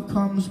love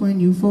comes when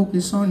you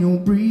focus on your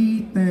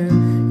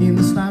breathing. In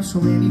this life, so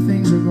many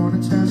things are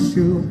gonna test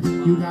you.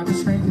 You got the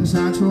strength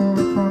inside to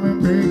overcome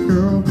and break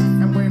through.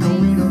 And when the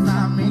weight of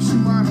life makes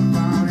you wanna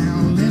bow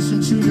down,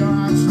 listen to your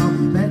heart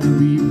song, let the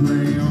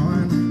replay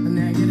on. The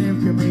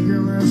negative can make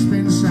your world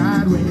spin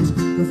sideways.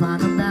 To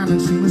find a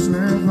balance, you must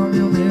learn from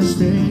your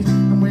mistakes.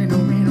 And when the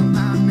weight of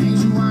life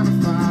makes you wanna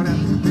bow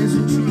down,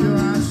 listen to your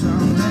heart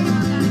song, let the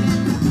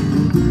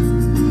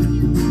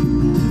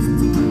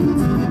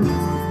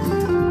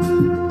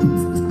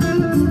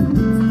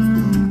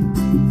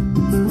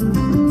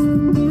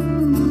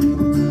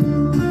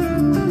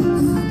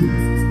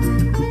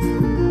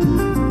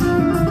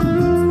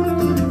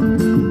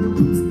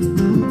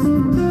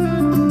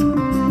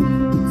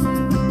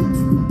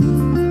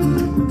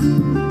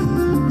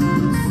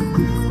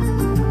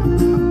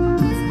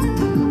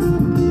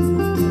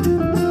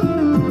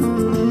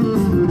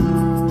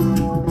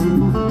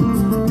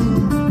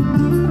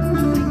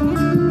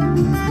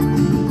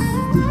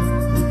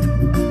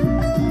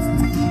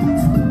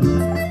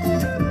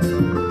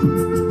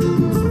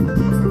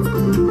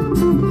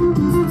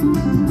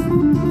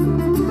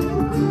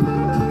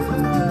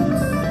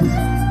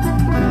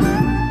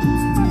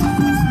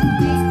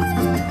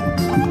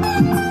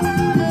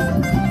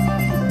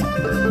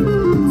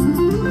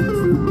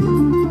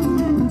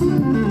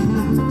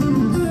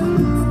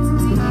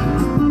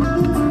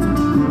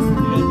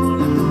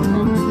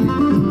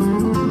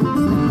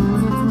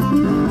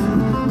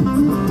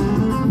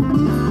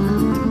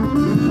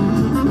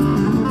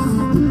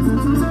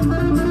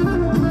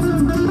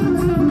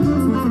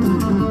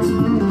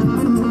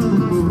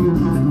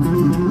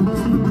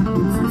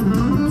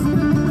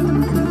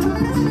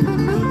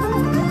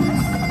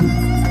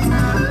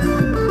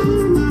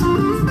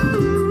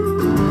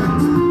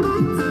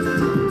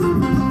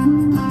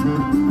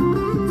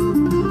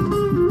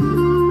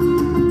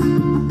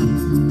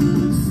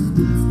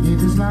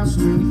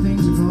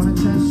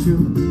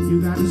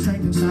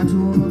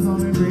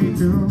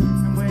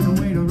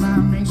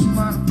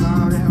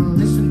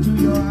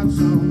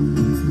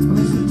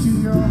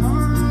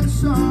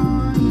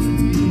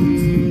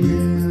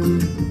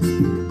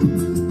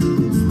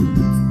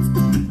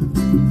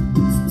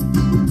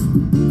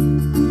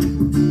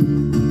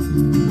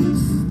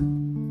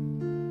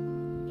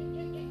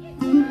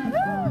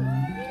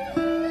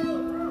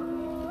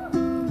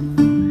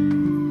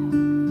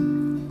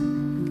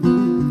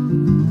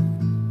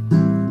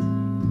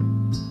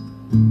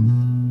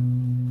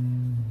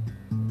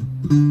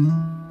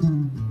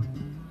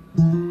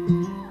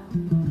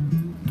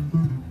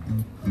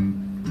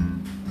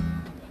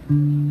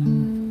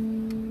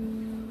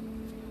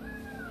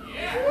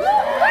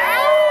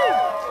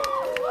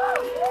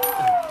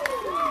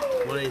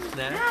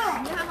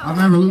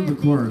never loop the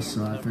chorus,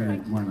 so I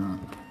figured why not.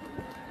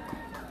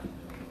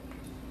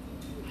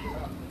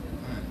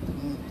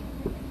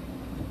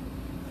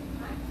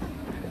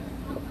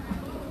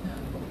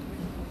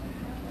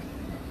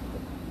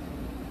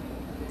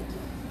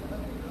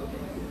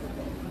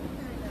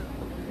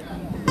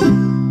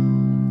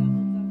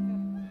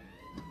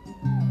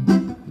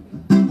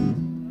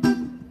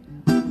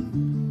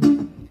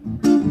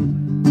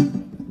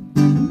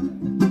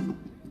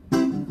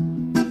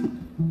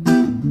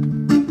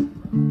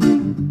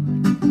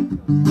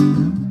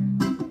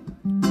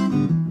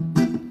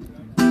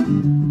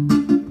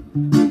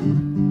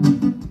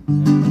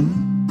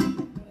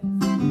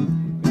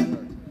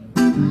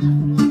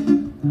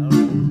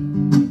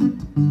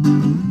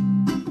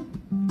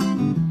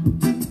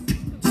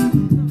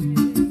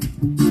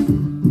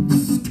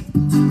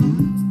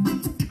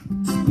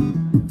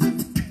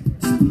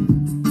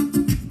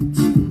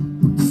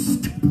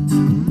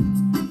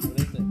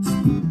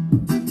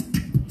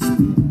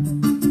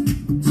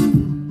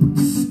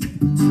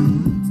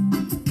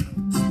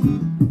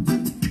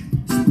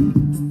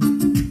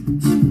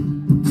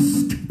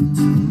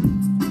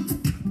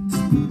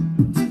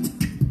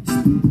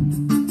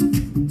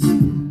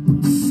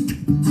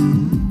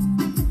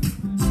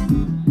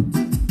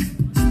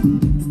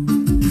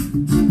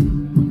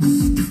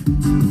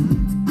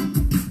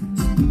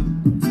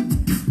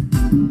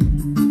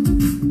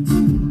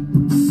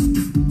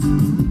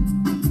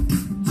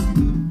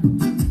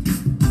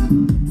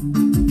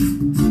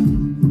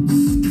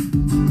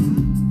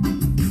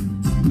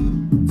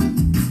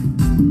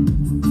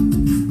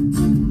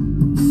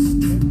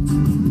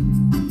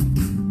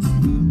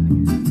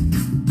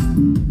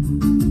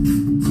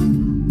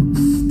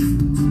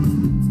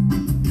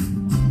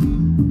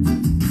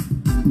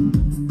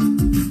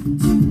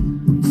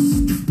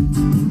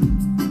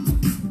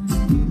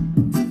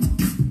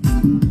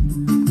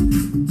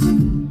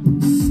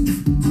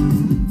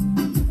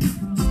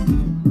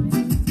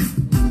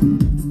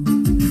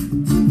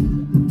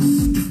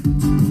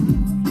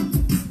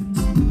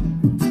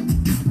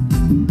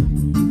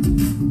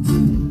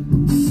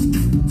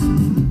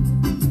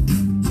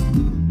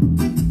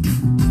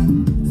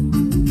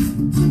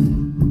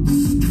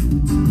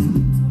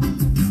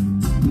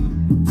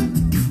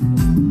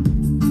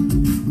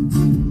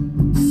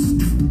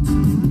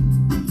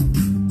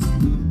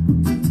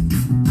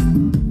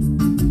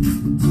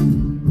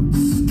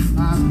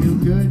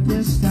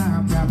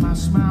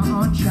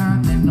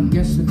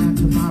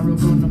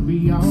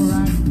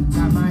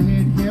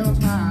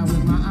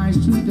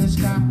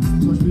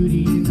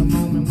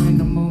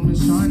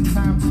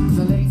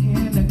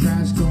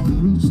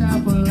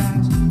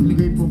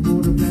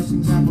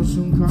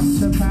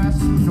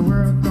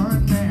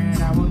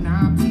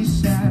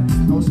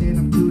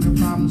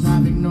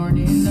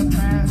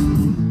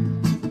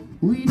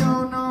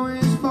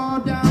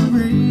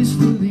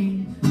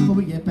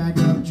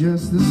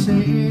 Just the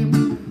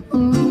same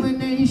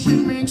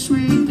illumination makes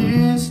sweet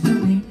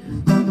destiny.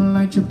 Gonna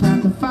light your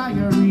path, a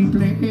fiery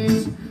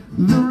blaze.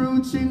 The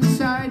roots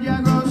inside you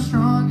grow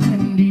strong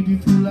and deep. You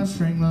feel a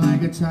string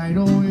like a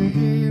tidal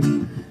wave.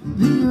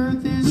 The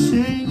earth is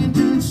singing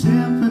to its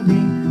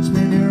symphony,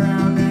 spinning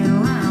round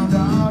and round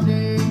all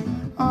day,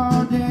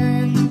 all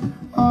day,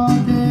 all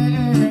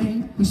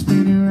day. We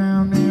spin it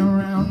round and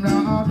round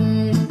all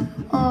day,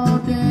 all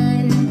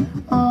day,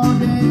 all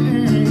day.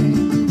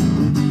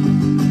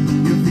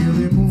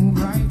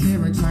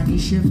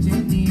 Shift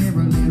in the air,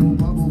 a little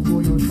bubble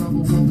for your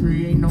trouble won't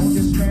create no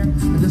despair.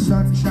 And the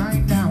sun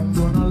shine down,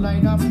 gonna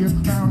light up your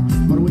crown.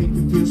 But the weight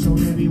can feel so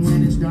heavy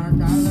when it's dark all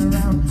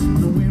around.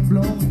 The wind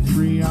blowing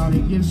free, all the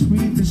gifts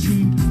we've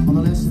received, all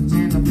the lessons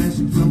and the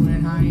blessings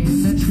floating high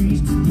in the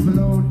trees.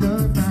 Below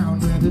the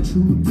ground where the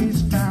truth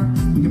is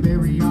found, we can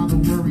bury all the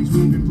worries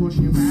we've been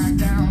pushing back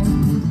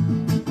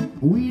down.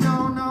 We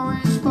don't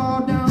always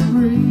fall down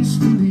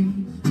gracefully,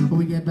 but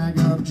we get back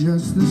up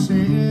just the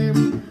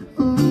same.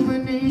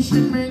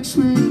 Illumination makes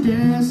sweet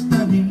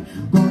destiny.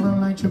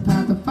 Gonna light your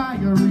path, a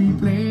fiery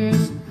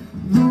blaze.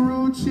 The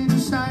roots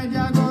inside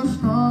ya go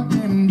strong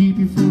and deep.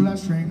 You feel our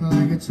strength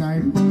like a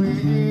tidal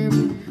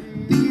wave.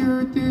 The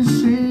earth is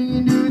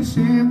singing to its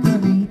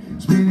symphony,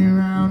 spinning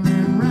round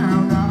and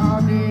round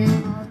all day,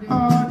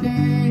 all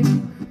day,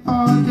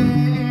 all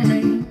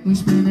day. We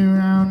spin it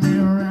round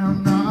and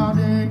round all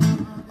day,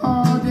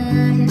 all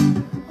day,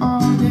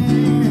 all day.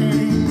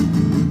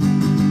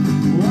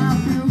 I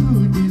feel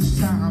good this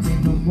time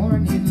in the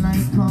morning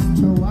light come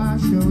to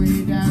wash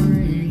away that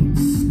rain.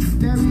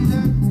 There is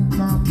a cool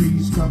calm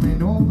breeze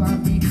coming over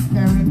me,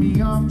 carrying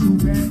me off to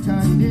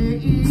better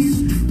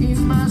days.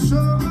 In my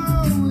soul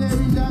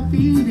there is a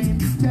feeling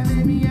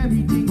telling me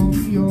everything will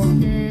be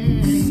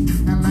okay.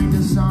 And like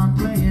the song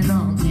playing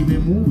on, keep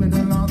it moving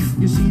along.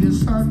 You see the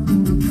sun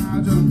through the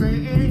clouds of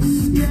gray.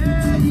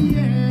 Yeah,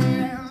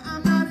 yeah.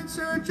 I'm not in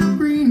search of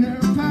greener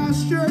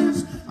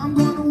pastures. I'm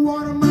gonna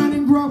water mine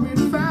and grow it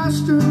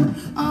faster.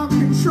 I'll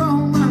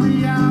control my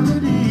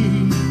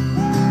reality.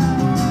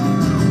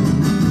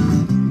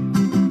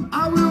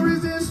 I will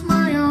resist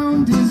my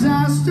own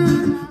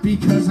disaster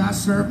because I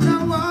serve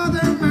no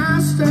other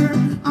master.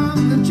 I'm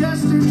and the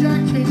jester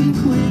Jack Katie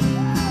Queen.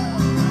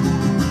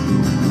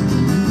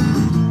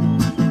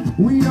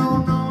 We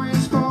don't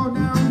always fall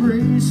down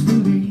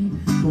gracefully,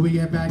 but we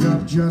get back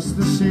up just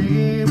the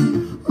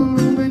same.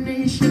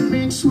 Illumination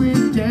mixed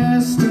with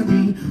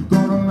destiny,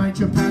 gonna light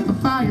your path a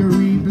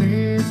fiery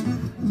blaze.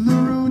 The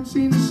roots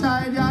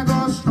inside ya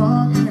go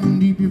strong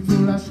and deep, you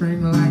feel our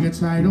strength like a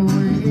tidal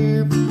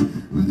wave.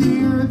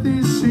 The earth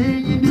is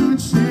singing to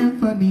its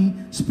symphony,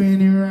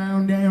 spinning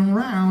round and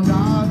round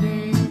all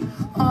day,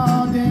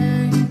 all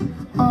day,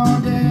 all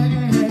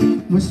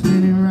day. We're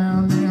spinning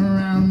round and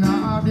round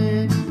all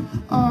day,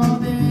 all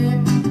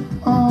day,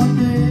 all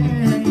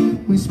day.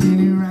 We're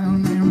spinning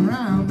round and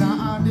round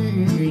all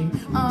day,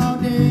 all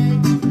day,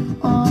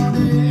 all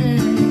day.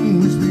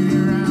 We're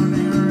spinning round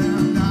and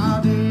round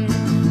all day,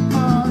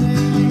 all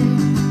day,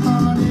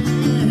 all day.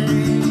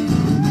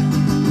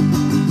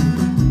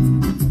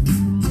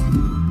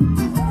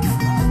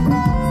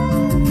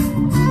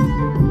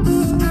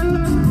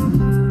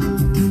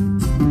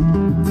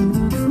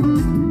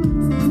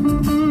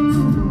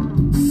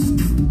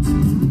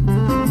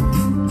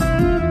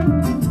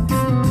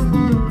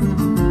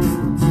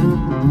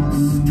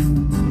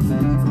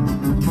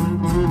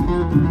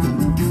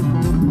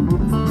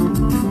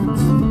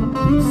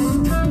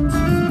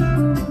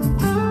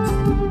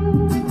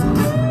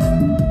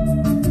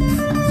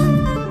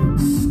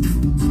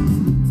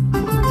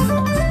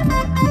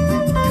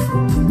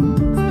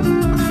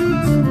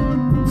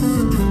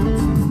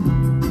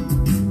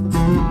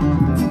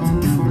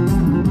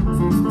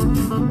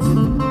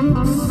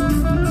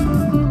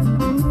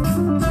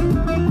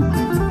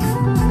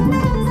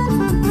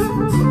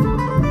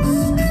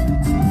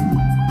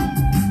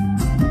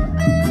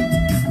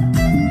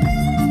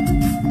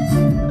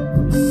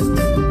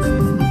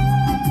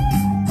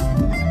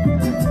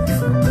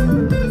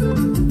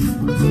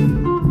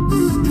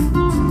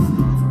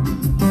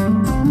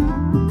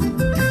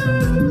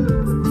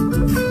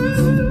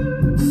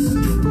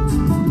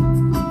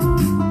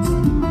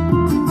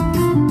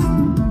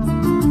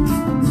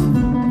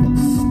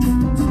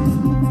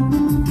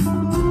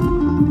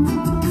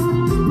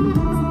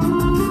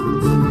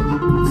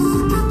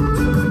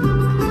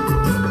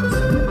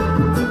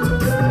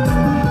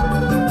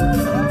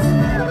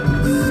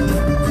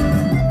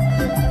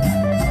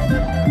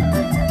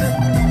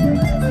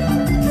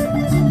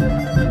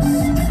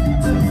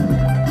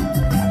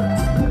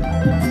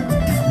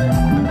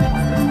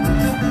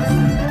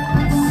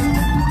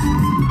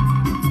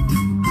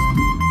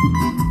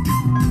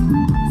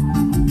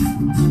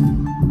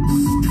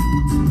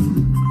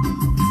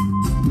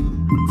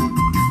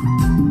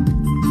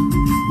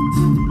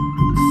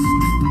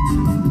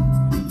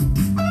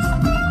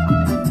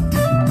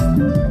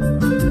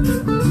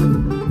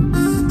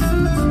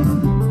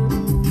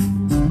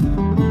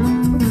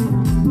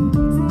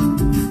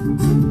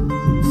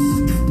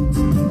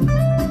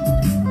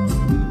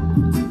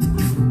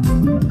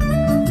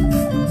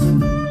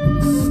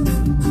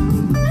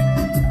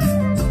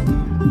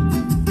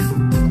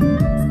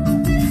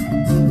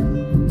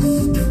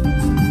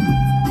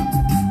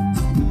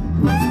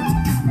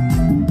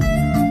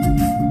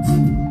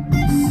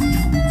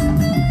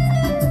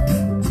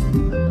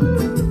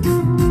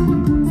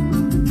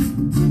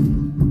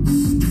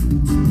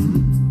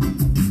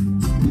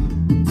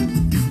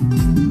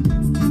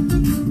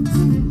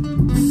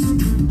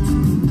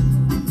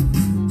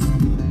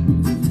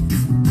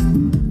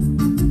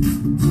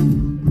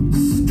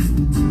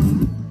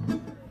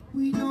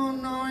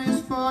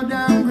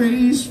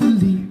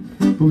 Gracefully,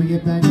 but we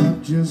get back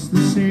up just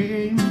the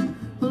same.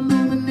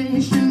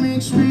 Illumination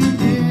mixed with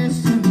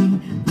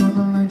destiny,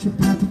 gonna light your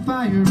path a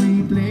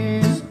fiery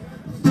blaze.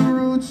 The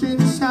roots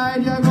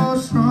inside ya go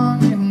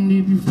strong and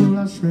deep, you feel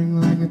our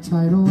strength like a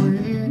tidal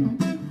wave.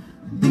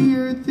 The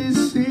earth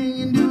is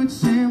singing to its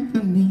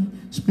symphony,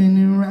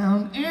 spinning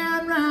round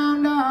and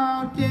round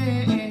all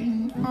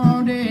day,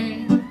 all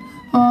day,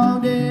 all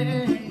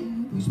day.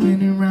 We're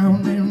spinning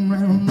round and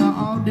round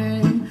all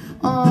day,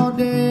 all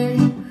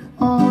day,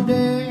 all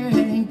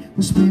day.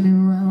 We're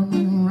spinning round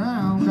and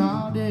round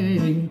all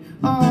day,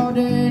 all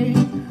day,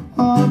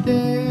 all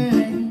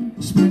day.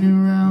 We're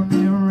spinning round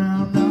and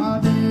round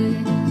all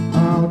day,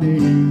 all day,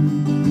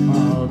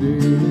 all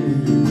day.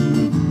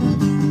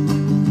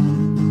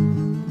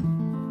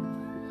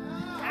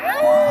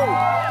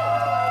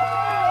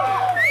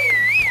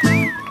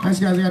 Thanks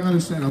guys, I got another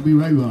set. I'll be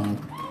right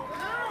back.